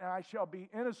upright, and I shall be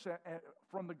innocent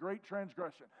from the great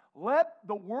transgression. Let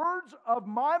the words of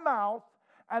my mouth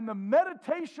and the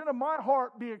meditation of my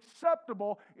heart be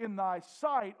acceptable in thy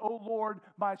sight, O Lord,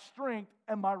 my strength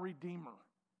and my Redeemer.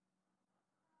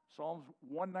 Psalms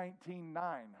 119:9.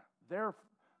 There,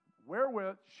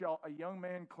 wherewith shall a young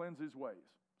man cleanse his ways?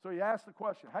 So he asked the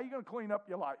question, how are you going to clean up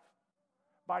your life?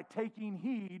 By taking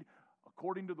heed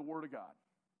according to the Word of God.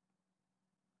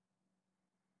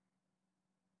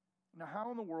 Now,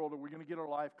 how in the world are we going to get our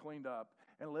life cleaned up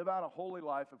and live out a holy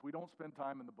life if we don't spend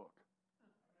time in the book?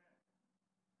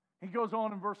 He goes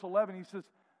on in verse 11, he says,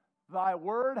 thy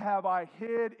word have I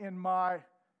hid in my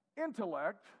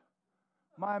intellect,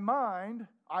 my mind.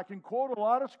 I can quote a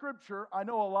lot of scripture. I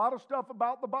know a lot of stuff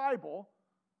about the Bible.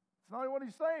 It's not what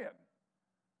he's saying.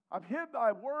 I've hid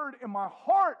thy word in my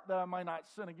heart that I might not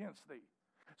sin against thee.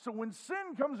 So when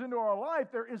sin comes into our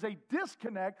life, there is a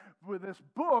disconnect with this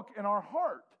book in our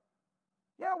heart.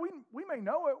 Yeah, we may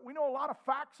know it. We know a lot of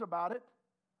facts about it.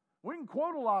 We can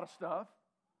quote a lot of stuff.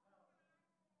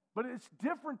 But it's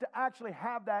different to actually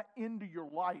have that into your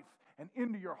life and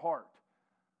into your heart.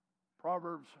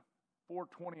 Proverbs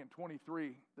 4:20 and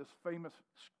 23, this famous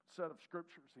set of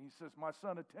scriptures. And he says, my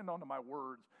son, attend unto my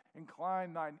words.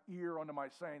 Incline thine ear unto my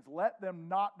sayings. Let them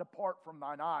not depart from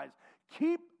thine eyes.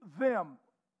 Keep them,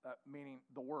 meaning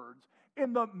the words,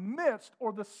 in the midst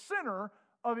or the center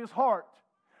of his heart.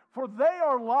 For they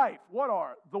are life. What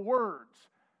are? The words.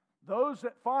 Those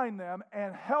that find them,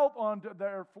 and health unto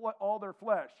all their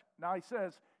flesh. Now he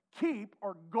says, keep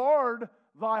or guard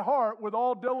thy heart with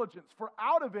all diligence, for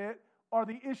out of it are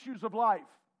the issues of life.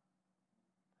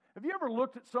 Have you ever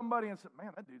looked at somebody and said,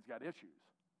 man, that dude's got issues?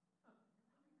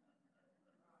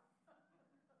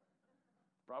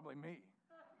 Probably me.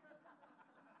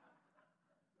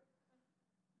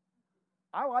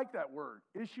 I like that word,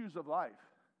 issues of life.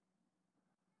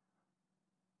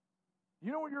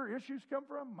 You know where your issues come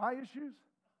from? My issues?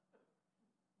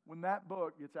 When that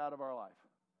book gets out of our life.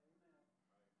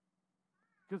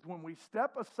 Because when we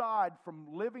step aside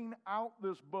from living out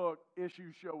this book,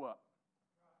 issues show up.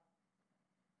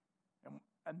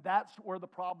 And that's where the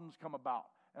problems come about.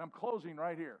 And I'm closing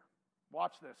right here.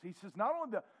 Watch this. He says not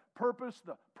only the purpose,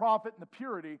 the profit, and the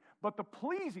purity, but the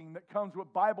pleasing that comes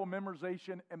with Bible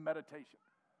memorization and meditation.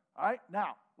 All right?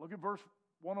 Now, look at verse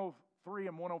 103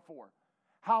 and 104.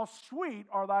 How sweet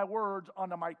are thy words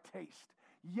unto my taste.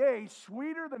 Yea,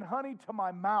 sweeter than honey to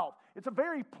my mouth. It's a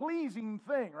very pleasing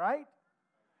thing, right?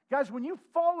 Guys, when you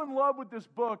fall in love with this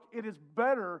book, it is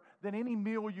better than any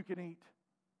meal you can eat.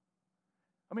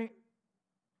 I mean,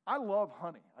 I love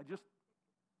honey.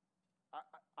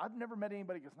 I've never met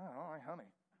anybody who goes, no, I don't like honey.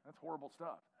 That's horrible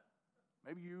stuff.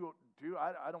 Maybe you do.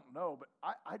 I don't know. But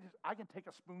I can take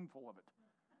a spoonful of it.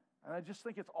 And I just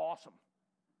think it's awesome.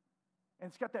 And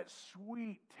it's got that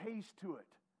sweet taste to it.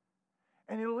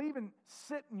 And it'll even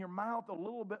sit in your mouth a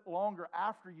little bit longer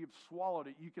after you've swallowed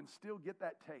it. You can still get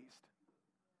that taste.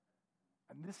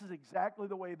 And this is exactly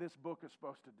the way this book is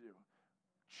supposed to do.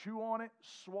 Chew on it,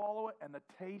 swallow it, and the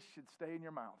taste should stay in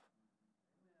your mouth.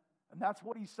 And that's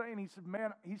what he's saying. He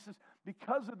says,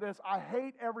 because of this, I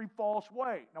hate every false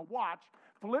way. Now watch,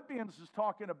 Philippians is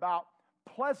talking about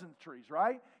pleasantries,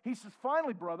 right? He says,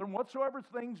 finally, brethren, whatsoever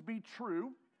things be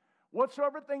true,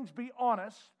 whatsoever things be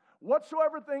honest,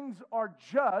 whatsoever things are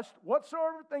just,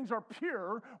 whatsoever things are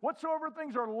pure, whatsoever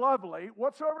things are lovely,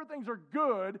 whatsoever things are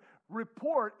good,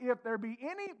 report if there be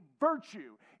any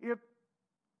virtue, if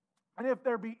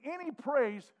there be any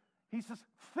praise, he says,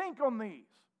 think on these.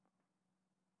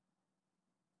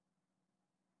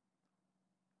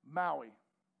 Maui,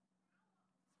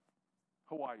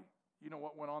 Hawaii. You know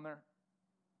what went on there?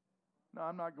 No,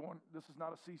 I'm not going, this is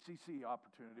not a CCC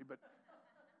opportunity, but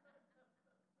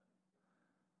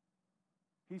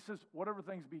he says, whatever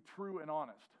things be true and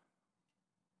honest.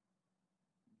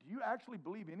 Do you actually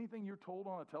believe anything you're told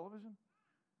on a television?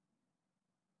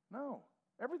 No.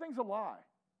 Everything's a lie.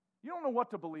 You don't know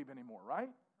what to believe anymore, right?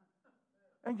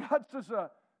 And God says,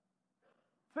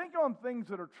 think on things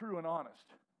that are true and honest.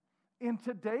 In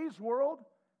today's world,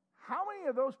 how many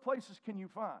of those places can you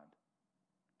find?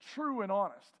 True and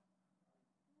honest.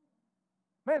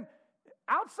 Man,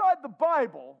 outside the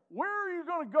Bible, where are you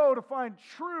going to go to find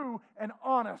true and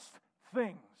honest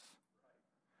things?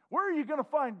 Where are you going to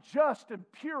find just and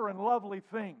pure and lovely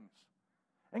things?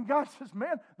 And God says,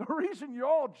 man, the reason you're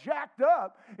all jacked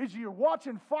up is you're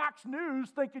watching Fox News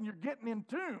thinking you're getting in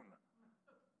tune.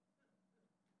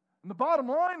 And the bottom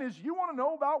line is you want to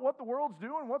know about what the world's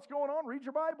doing, what's going on, read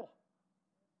your Bible.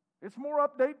 It's more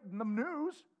update than the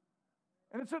news,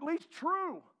 and it's at least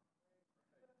true.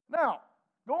 Now,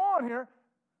 go on here.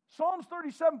 Psalms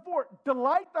 37:4,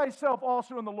 delight thyself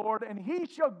also in the Lord, and he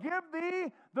shall give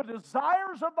thee the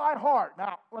desires of thy heart.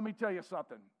 Now, let me tell you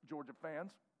something, Georgia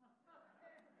fans.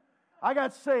 I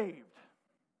got saved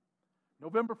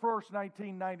November 1st,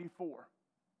 1994.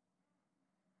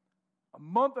 A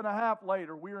month and a half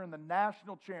later, we were in the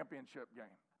national championship game.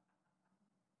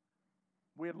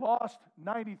 We had lost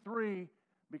 93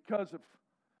 because of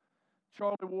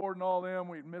Charlie Ward and all them.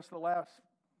 We had missed the last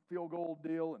field goal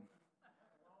deal, and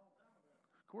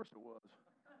of course it was.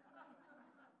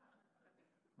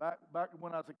 Back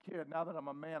when I was a kid, now that I'm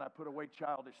a man, I put away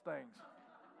childish things.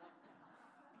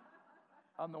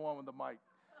 I'm the one with the mic.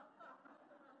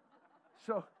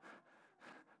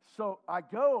 So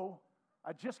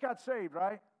I just got saved,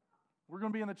 right? We're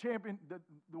going to be in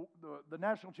the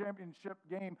national championship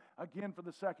game again for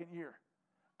the second year.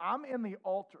 I'm in the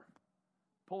altar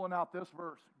pulling out this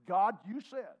verse. God, you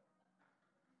said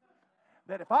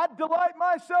that if I delight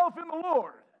myself in the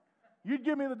Lord, you'd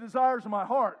give me the desires of my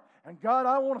heart. And God,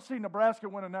 I want to see Nebraska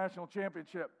win a national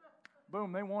championship.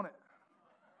 Boom, they won it.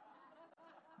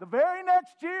 The very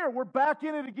next year, we're back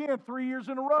in it again 3 years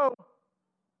in a row.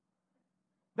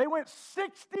 They went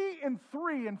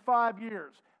 60-3 in 5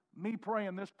 years. Me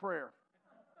praying this prayer.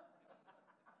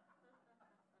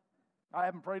 I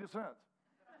haven't prayed it since.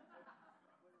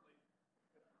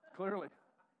 Clearly.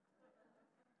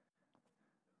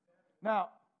 Now,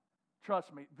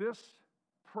 trust me, this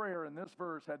prayer and this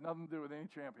verse had nothing to do with any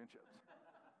championships.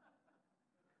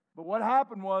 But what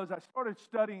happened was I started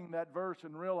studying that verse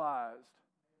and realized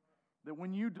that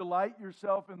when you delight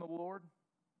yourself in the Lord,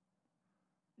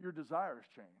 your desires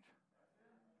change.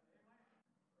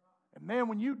 And man,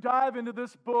 when you dive into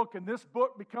this book and this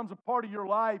book becomes a part of your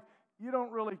life, you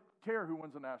don't really care who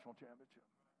wins the national championship.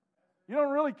 You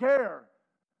don't really care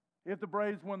if the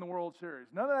Braves win the World Series.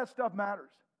 None of that stuff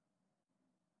matters.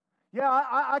 Yeah,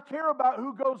 I care about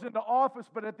who goes into office,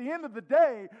 but at the end of the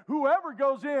day, whoever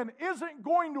goes in isn't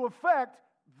going to affect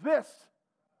this.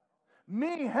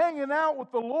 Me hanging out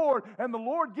with the Lord and the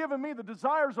Lord giving me the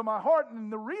desires of my heart.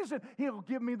 And the reason He'll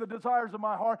give me the desires of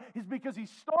my heart is because He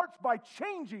starts by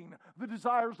changing the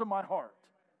desires of my heart.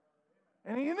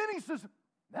 And then He says,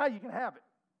 now you can have it.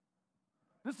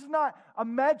 This is not a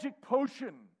magic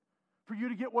potion for you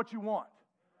to get what you want.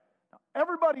 Now,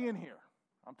 everybody in here,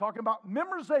 I'm talking about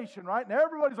memorization, right? And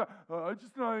everybody's like, oh, I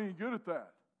just not any good at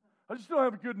that. I just don't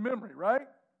have a good memory, right?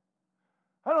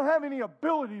 I don't have any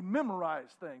ability to memorize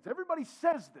things. Everybody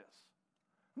says this.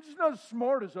 I'm just not as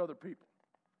smart as other people.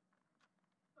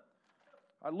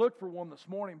 I looked for one this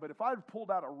morning, but if I had pulled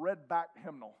out a red-backed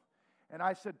hymnal and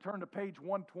I said turn to page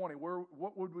 120,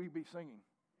 what would we be singing?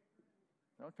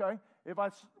 Okay. If I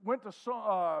went to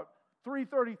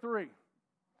 333,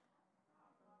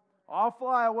 I'll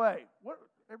fly away. What?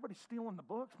 Everybody's stealing the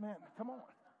books? Man, come on.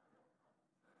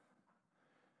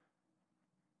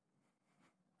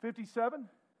 57?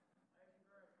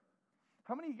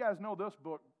 How many of you guys know this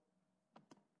book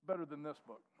better than this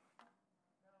book?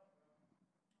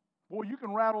 Boy, you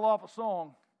can rattle off a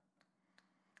song,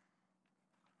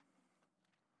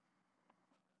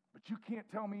 but you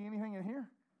can't tell me anything in here?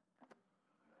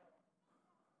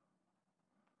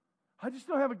 I just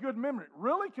don't have a good memory.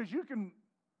 Really? Because you can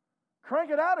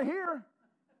crank it out of here.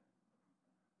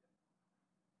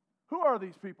 Who are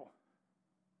these people?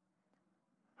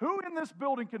 Who in this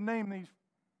building can name these?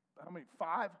 How many?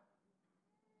 5?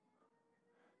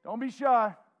 Don't be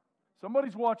shy.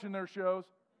 Somebody's watching their shows.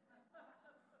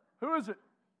 Who is it?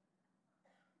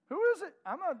 Who is it?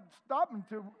 I'm not stopping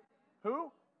to.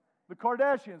 Who? The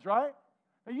Kardashians, right?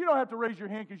 Now, you don't have to raise your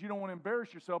hand because you don't want to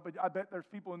embarrass yourself, but I bet there's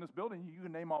people in this building, you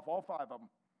can name off all 5 of them.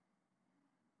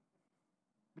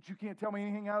 But you can't tell me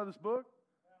anything out of this book?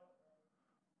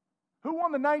 Who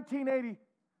won the 1980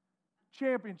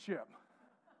 championship?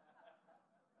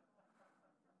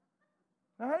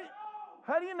 Now,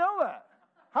 how do you know that?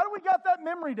 How do we got that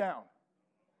memory down?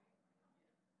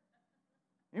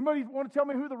 Anybody want to tell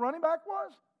me who the running back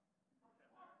was?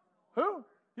 Who?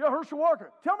 Yeah, Herschel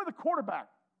Walker. Tell me the quarterback.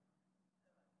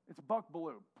 It's Buck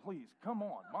Bellew. Please, come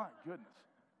on. My goodness.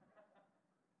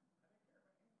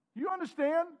 You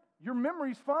understand? Your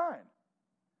memory's fine.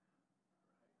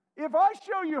 If I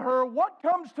show you her, what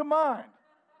comes to mind?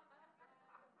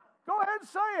 Go ahead and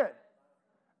say it.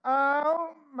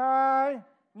 Oh my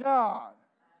God.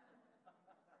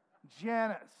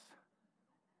 Janice.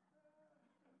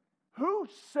 Who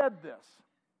said this?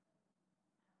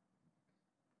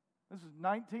 This is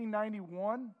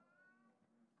 1991.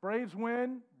 Braves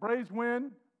win, Braves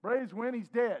win, Braves win. He's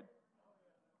dead.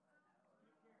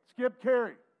 Skip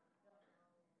Carey.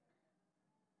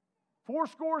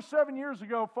 7 years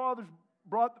ago, fathers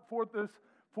brought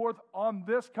forth on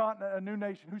this continent a new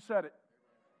nation. Who said it?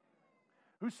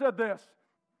 Who said this?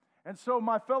 And so,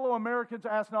 my fellow Americans,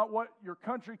 ask not what your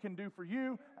country can do for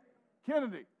you.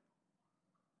 Kennedy.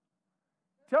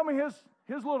 Tell me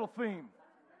his little theme.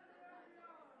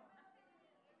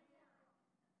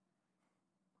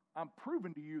 I'm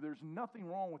proving to you there's nothing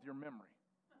wrong with your memory.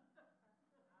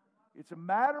 It's a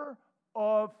matter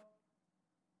of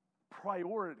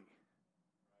priority.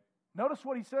 Notice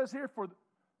what he says here, for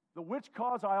the which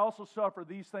cause I also suffer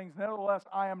these things. Nevertheless,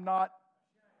 I am not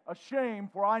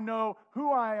ashamed, for I know who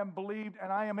I am believed,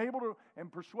 and I am able to and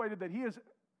persuaded that He is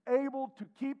able to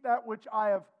keep that which I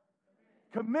have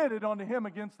committed unto Him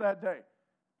against that day.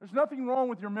 There's nothing wrong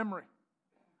with your memory.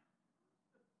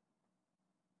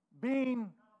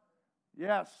 Being,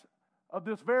 yes, of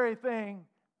this very thing,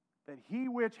 that He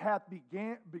which hath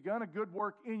begun a good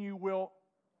work in you will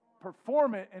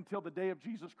perform it until the day of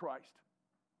Jesus Christ.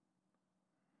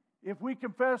 If we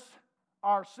confess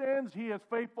our sins, He is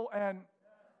faithful and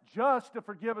just to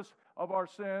forgive us of our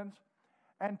sins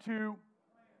and to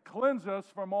cleanse us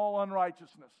from all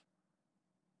unrighteousness.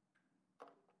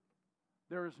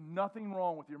 There is nothing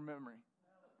wrong with your memory.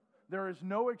 There is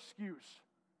no excuse.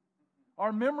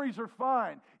 Our memories are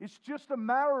fine. It's just a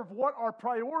matter of what our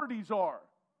priorities are.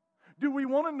 Do we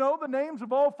want to know the names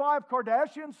of all 5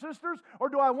 Kardashian sisters? Or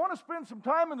do I want to spend some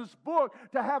time in this book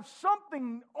to have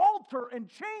something alter and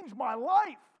change my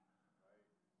life?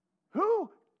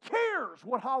 Who cares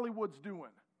what Hollywood's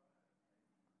doing?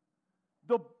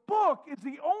 The book is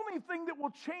the only thing that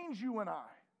will change you and I.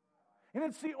 And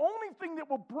it's the only thing that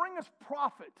will bring us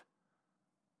profit.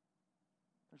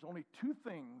 There's only 2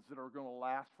 things that are going to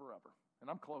last forever. And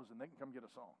I'm closing. They can come get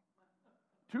a song.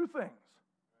 2 things.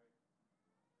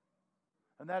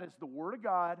 And that is the Word of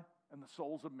God and the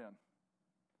souls of men.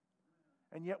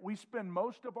 And yet we spend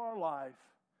most of our life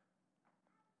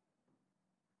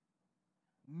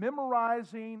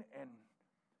memorizing and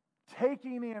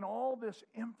taking in all this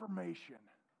information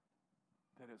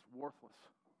that is worthless.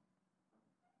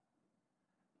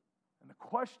 And the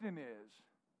question is,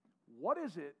 what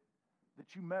is it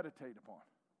that you meditate upon?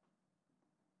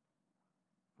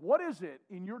 What is it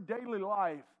in your daily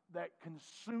life that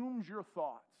consumes your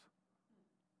thoughts?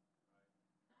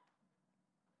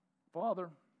 Father,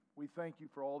 we thank you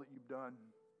for all that you've done.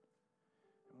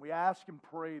 And we ask and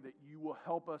pray that you will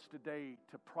help us today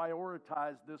to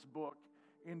prioritize this book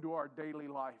into our daily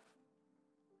life.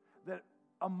 That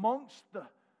amongst the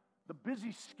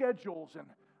busy schedules and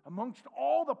amongst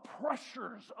all the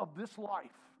pressures of this life,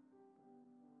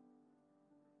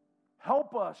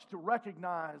 help us to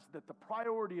recognize that the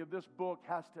priority of this book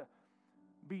has to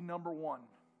be number one.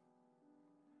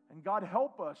 And God,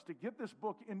 help us to get this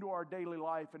book into our daily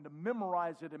life and to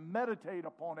memorize it and meditate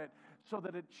upon it so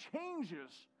that it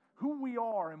changes who we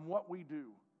are and what we do.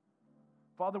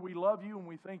 Father, we love you and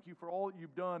we thank you for all that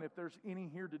you've done. If there's any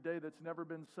here today that's never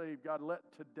been saved, God, let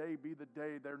today be the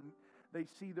day they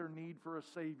see their need for a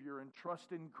Savior and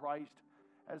trust in Christ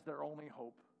as their only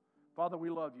hope. Father, we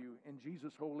love you. In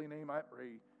Jesus' holy name I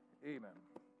pray. Amen.